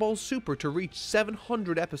for Dragon Ball Super to reach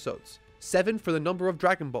 700 episodes. 7 for the number of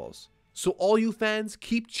Dragon Balls. So all you fans,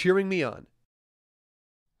 keep cheering me on.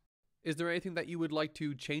 Is there anything that you would like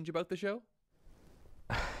to change about the show?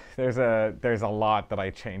 There's a lot that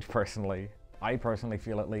I change personally. I personally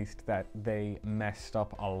feel, at least, that they messed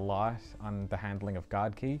up a lot on the handling of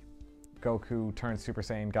God Ki. Goku turns Super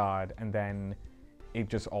Saiyan God, and then it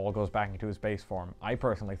just all goes back into his base form. I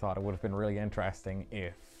personally thought it would have been really interesting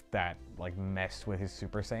if that, like, messed with his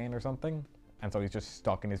Super Saiyan or something, and so he's just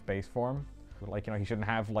stuck in his base form. Like, you know, he shouldn't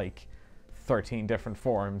have, like, 13 different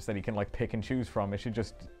forms that he can, like, pick and choose from. It should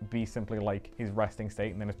just be simply, like, his resting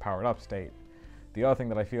state and then his powered up state. The other thing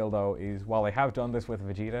that I feel, though, is while they have done this with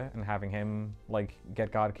Vegeta and having him, like,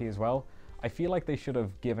 get God Ki as well, I feel like they should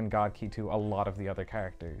have given God Ki to a lot of the other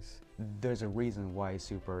characters. There's a reason why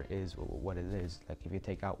Super is what it is. Like, if you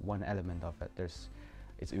take out one element of it,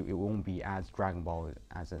 it won't be as Dragon Ball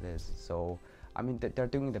as it is. So, I mean, they're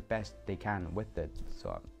doing the best they can with it.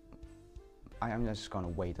 So, I'm just gonna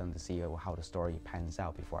wait and see how the story pans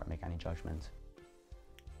out before I make any judgment.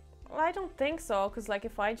 Well, I don't think so, because, like,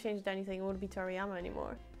 if I changed anything, it wouldn't be Toriyama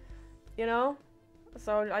anymore. You know?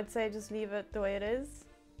 So I'd say just leave it the way it is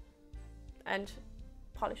and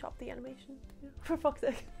polish up the animation, for fuck's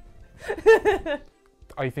sake.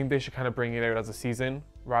 I think they should kind of bring it out as a season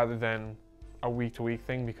rather than a week-to-week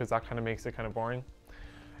thing, because that kind of makes it kind of boring.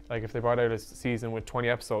 Like if they brought out a season with 20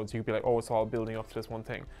 episodes, you'd be like, oh, it's all building up to this one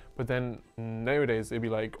thing. But then nowadays it'd be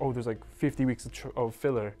like, oh, there's like 50 weeks of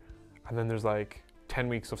filler, and then there's like 10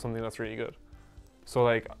 weeks of something that's really good. So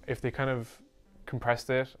like if they kind of compressed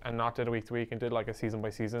it and not did a week-to-week and did like a season by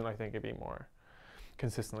season, I think it'd be more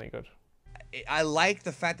consistently good. I like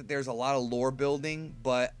the fact that there's a lot of lore building,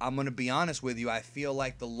 but I'm going to be honest with you, I feel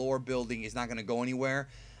like the lore building is not going to go anywhere.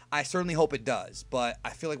 I certainly hope it does, but I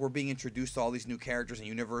feel like we're being introduced to all these new characters and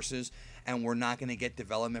universes, and we're not going to get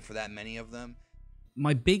development for that many of them.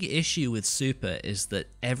 My big issue with Super is that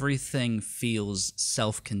everything feels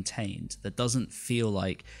self-contained. That doesn't feel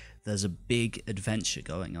like there's a big adventure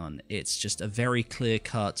going on. It's just a very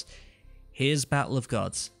clear-cut, here's Battle of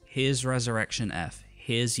Gods, here's Resurrection F,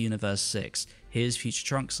 here's Universe 6, here's Future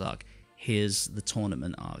Trunks arc, here's the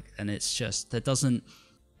tournament arc. And it's just, it doesn't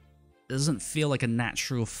feel like a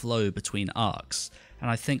natural flow between arcs. And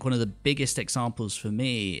I think one of the biggest examples for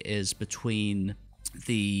me is between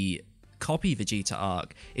the Copy Vegeta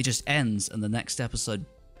arc. It just ends and the next episode,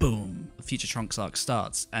 boom, a Future Trunks arc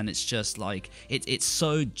starts. And it's just like, it's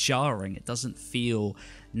so jarring. It doesn't feel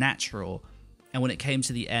natural. And when it came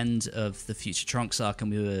to the end of the Future Trunks arc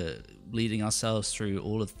and we were leading ourselves through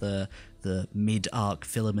all of the mid-arc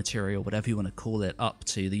filler material, whatever you want to call it, up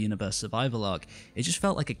to the Universe Survival arc, it just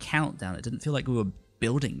felt like a countdown. It didn't feel like we were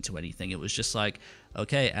building to anything. It was just like,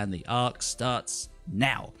 okay, and the arc starts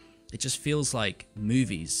now. It just feels like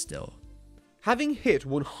movies still. Having hit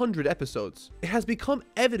 100 episodes, it has become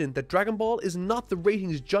evident that Dragon Ball is not the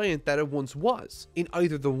ratings giant that it once was, in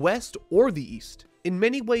either the West or the East. In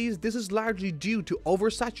many ways, this is largely due to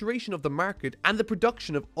oversaturation of the market and the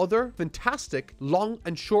production of other fantastic long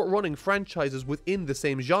and short-running franchises within the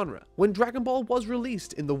same genre. When Dragon Ball was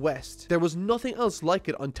released in the West, there was nothing else like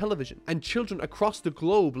it on television, and children across the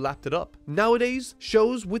globe lapped it up. Nowadays,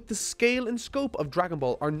 shows with the scale and scope of Dragon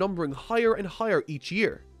Ball are numbering higher and higher each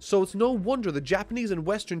year. So it's no wonder the Japanese and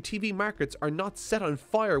Western TV markets are not set on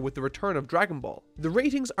fire with the return of Dragon Ball. The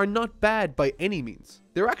ratings are not bad by any means.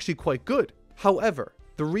 They're actually quite good. However,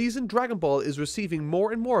 the reason Dragon Ball is receiving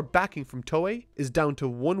more and more backing from Toei is down to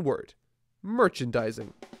one word: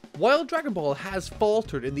 merchandising. While Dragon Ball has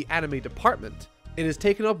faltered in the anime department, it has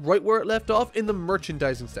taken up right where it left off in the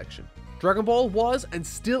merchandising section. Dragon Ball was and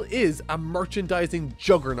still is a merchandising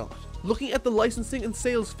juggernaut. Looking at the licensing and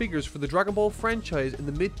sales figures for the Dragon Ball franchise in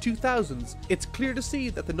the mid-2000s, it's clear to see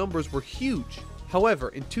that the numbers were huge. However,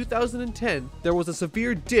 in 2010, there was a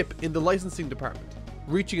severe dip in the licensing department,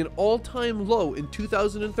 reaching an all-time low in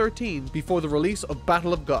 2013 before the release of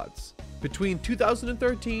Battle of Gods. Between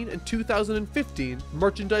 2013 and 2015,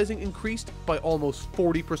 merchandising increased by almost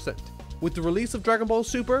 40%. With the release of Dragon Ball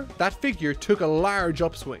Super, that figure took a large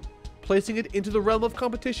upswing, placing it into the realm of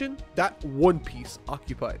competition that One Piece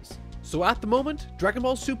occupies. So at the moment, Dragon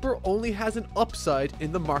Ball Super only has an upside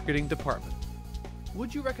in the marketing department.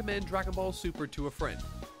 Would you recommend Dragon Ball Super to a friend?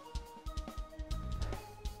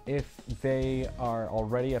 If they are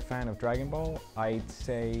already a fan of Dragon Ball, I'd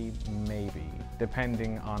say maybe,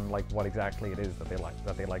 depending on like what exactly it is that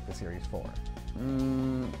they like the series for.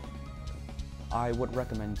 I would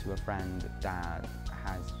recommend to a friend that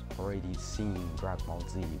has already seen Dragon Ball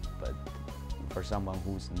Z, but for someone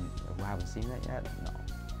who haven't seen it yet, no.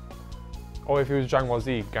 Oh, if it was Dragon Ball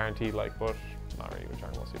Z, guaranteed like, but not really with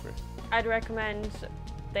Dragon Ball Super. I'd recommend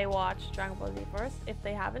they watch Dragon Ball Z first if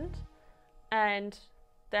they haven't, and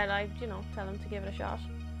then I'd, tell them to give it a shot.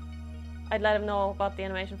 I'd let them know about the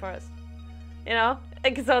animation first,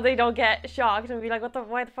 like, so they don't get shocked and be like,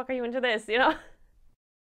 why the fuck are you into this,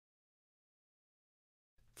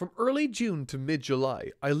 From early June to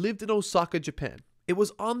mid-July, I lived in Osaka, Japan. It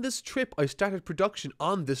was on this trip I started production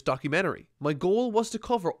on this documentary. My goal was to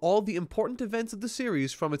cover all the important events of the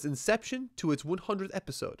series from its inception to its 100th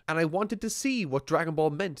episode, and I wanted to see what Dragon Ball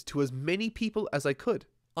meant to as many people as I could.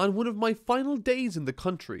 On one of my final days in the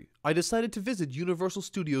country, I decided to visit Universal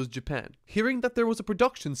Studios Japan, hearing that there was a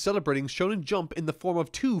production celebrating Shonen Jump in the form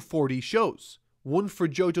of two 4D shows, one for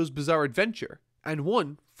JoJo's Bizarre Adventure, and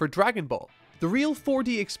one for Dragon Ball. The real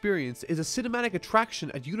 4D experience is a cinematic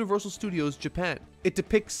attraction at Universal Studios Japan. It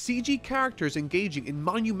depicts CG characters engaging in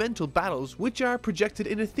monumental battles which are projected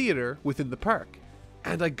in a theater within the park.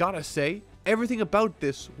 And I gotta say, everything about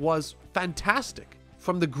this was fantastic.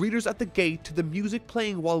 From the greeters at the gate to the music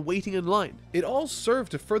playing while waiting in line. It all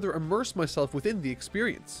served to further immerse myself within the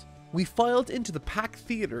experience. We filed into the packed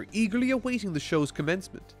theatre, eagerly awaiting the show's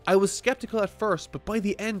commencement. I was skeptical at first, but by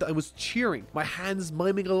the end I was cheering, my hands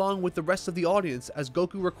miming along with the rest of the audience as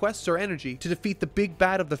Goku requests our energy to defeat the big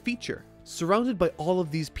bad of the feature. Surrounded by all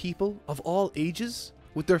of these people, of all ages,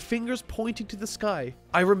 with their fingers pointing to the sky,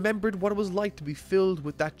 I remembered what it was like to be filled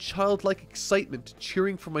with that childlike excitement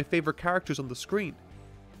cheering for my favorite characters on the screen.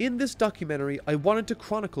 In this documentary, I wanted to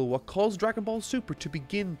chronicle what caused Dragon Ball Super to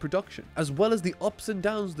begin production, as well as the ups and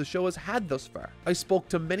downs the show has had thus far. I spoke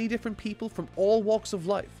to many different people from all walks of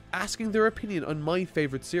life, asking their opinion on my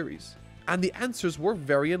favorite series. And the answers were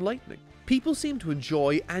very enlightening. People seemed to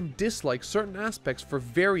enjoy and dislike certain aspects for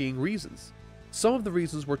varying reasons. Some of the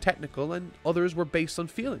reasons were technical and others were based on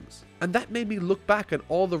feelings. And that made me look back at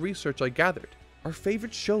all the research I gathered. Our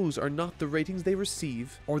favorite shows are not the ratings they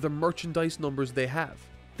receive or the merchandise numbers they have.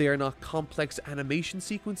 They are not complex animation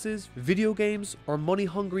sequences, video games, or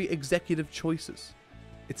money-hungry executive choices.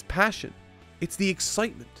 It's passion. It's the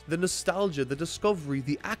excitement, the nostalgia, the discovery,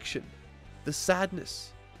 the action, the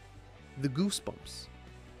sadness, the goosebumps.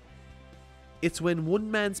 It's when one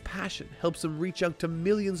man's passion helps him reach out to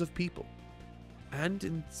millions of people. And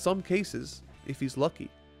in some cases, if he's lucky,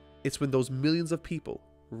 it's when those millions of people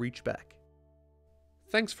reach back.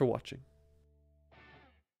 Thanks for watching.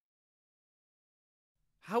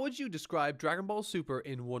 How would you describe Dragon Ball Super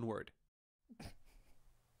in one word?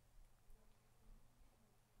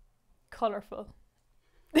 Colorful.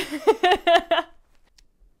 Do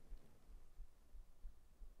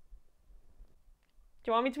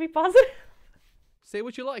you want me to be positive? Say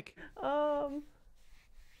what you like.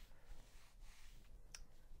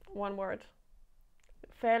 One word.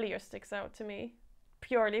 Failure sticks out to me,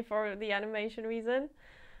 purely for the animation reason.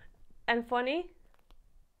 And funny,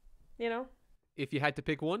 you know? If you had to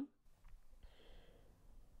pick one?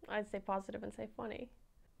 I'd say positive and say funny.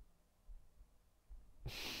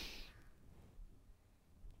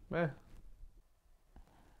 Meh.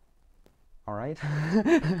 All right.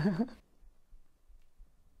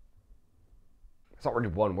 It's not really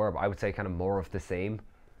one word, but I would say kind of more of the same.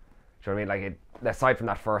 Do you know what I mean? Like, aside from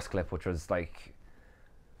that first clip, which was like,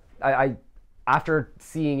 I after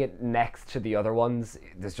seeing it next to the other ones,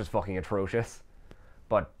 it's just fucking atrocious.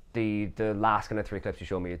 But the last kind of 3 clips you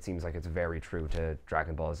showed me, it seems like it's very true to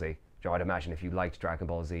Dragon Ball Z. So I'd imagine if you liked Dragon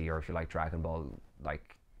Ball Z or if you like Dragon Ball,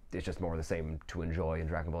 like, it's just more of the same to enjoy in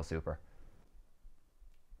Dragon Ball Super.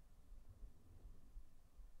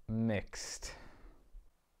 Mixed.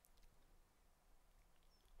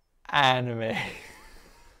 Anime.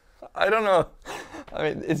 I don't know. I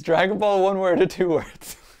mean, is Dragon Ball one word or 2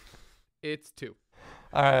 words? It's 2.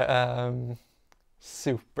 Alright,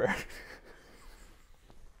 super.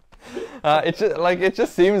 It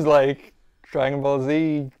just seems like Dragon Ball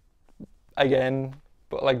Z again,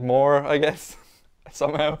 but like more, I guess,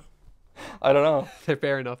 somehow. I don't know.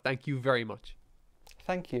 Fair enough. Thank you very much.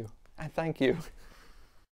 Thank you. And thank you.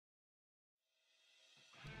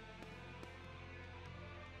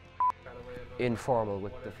 Informal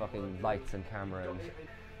with the fucking lights and camera and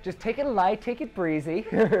just take it light, take it breezy.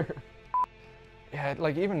 Yeah,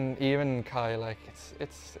 like even Kai, like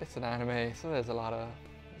it's an anime, so there's a lot of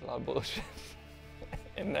bullshit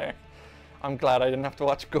in there. I'm glad I didn't have to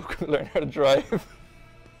watch Goku learn how to drive.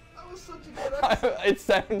 That was such a good episode. It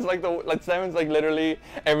sounds like literally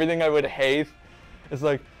everything I would hate. It's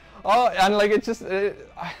like, oh, and like it just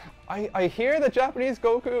I hear that Japanese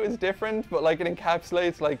Goku is different, but like it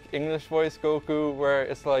encapsulates like English voice Goku, where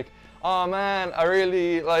it's like, oh man, I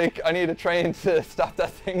need a train to stop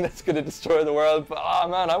that thing that's gonna destroy the world, but oh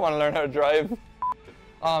man, I want to learn how to drive.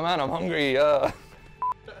 Oh man, I'm hungry.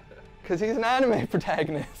 Because he's an anime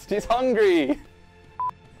protagonist. He's hungry.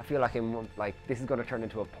 I feel like this is going to turn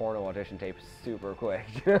into a porno audition tape super quick.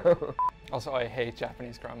 Also, I hate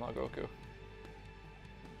Japanese Grandma Goku.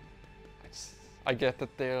 I get that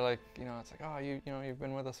they're like, you know, it's like, oh, you've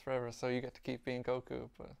been with us forever, so you get to keep being Goku,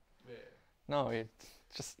 but yeah. No,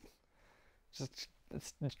 it's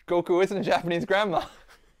Goku isn't a Japanese grandma.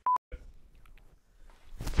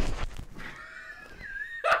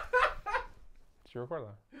 Did you record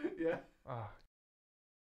that? Yeah. Oh,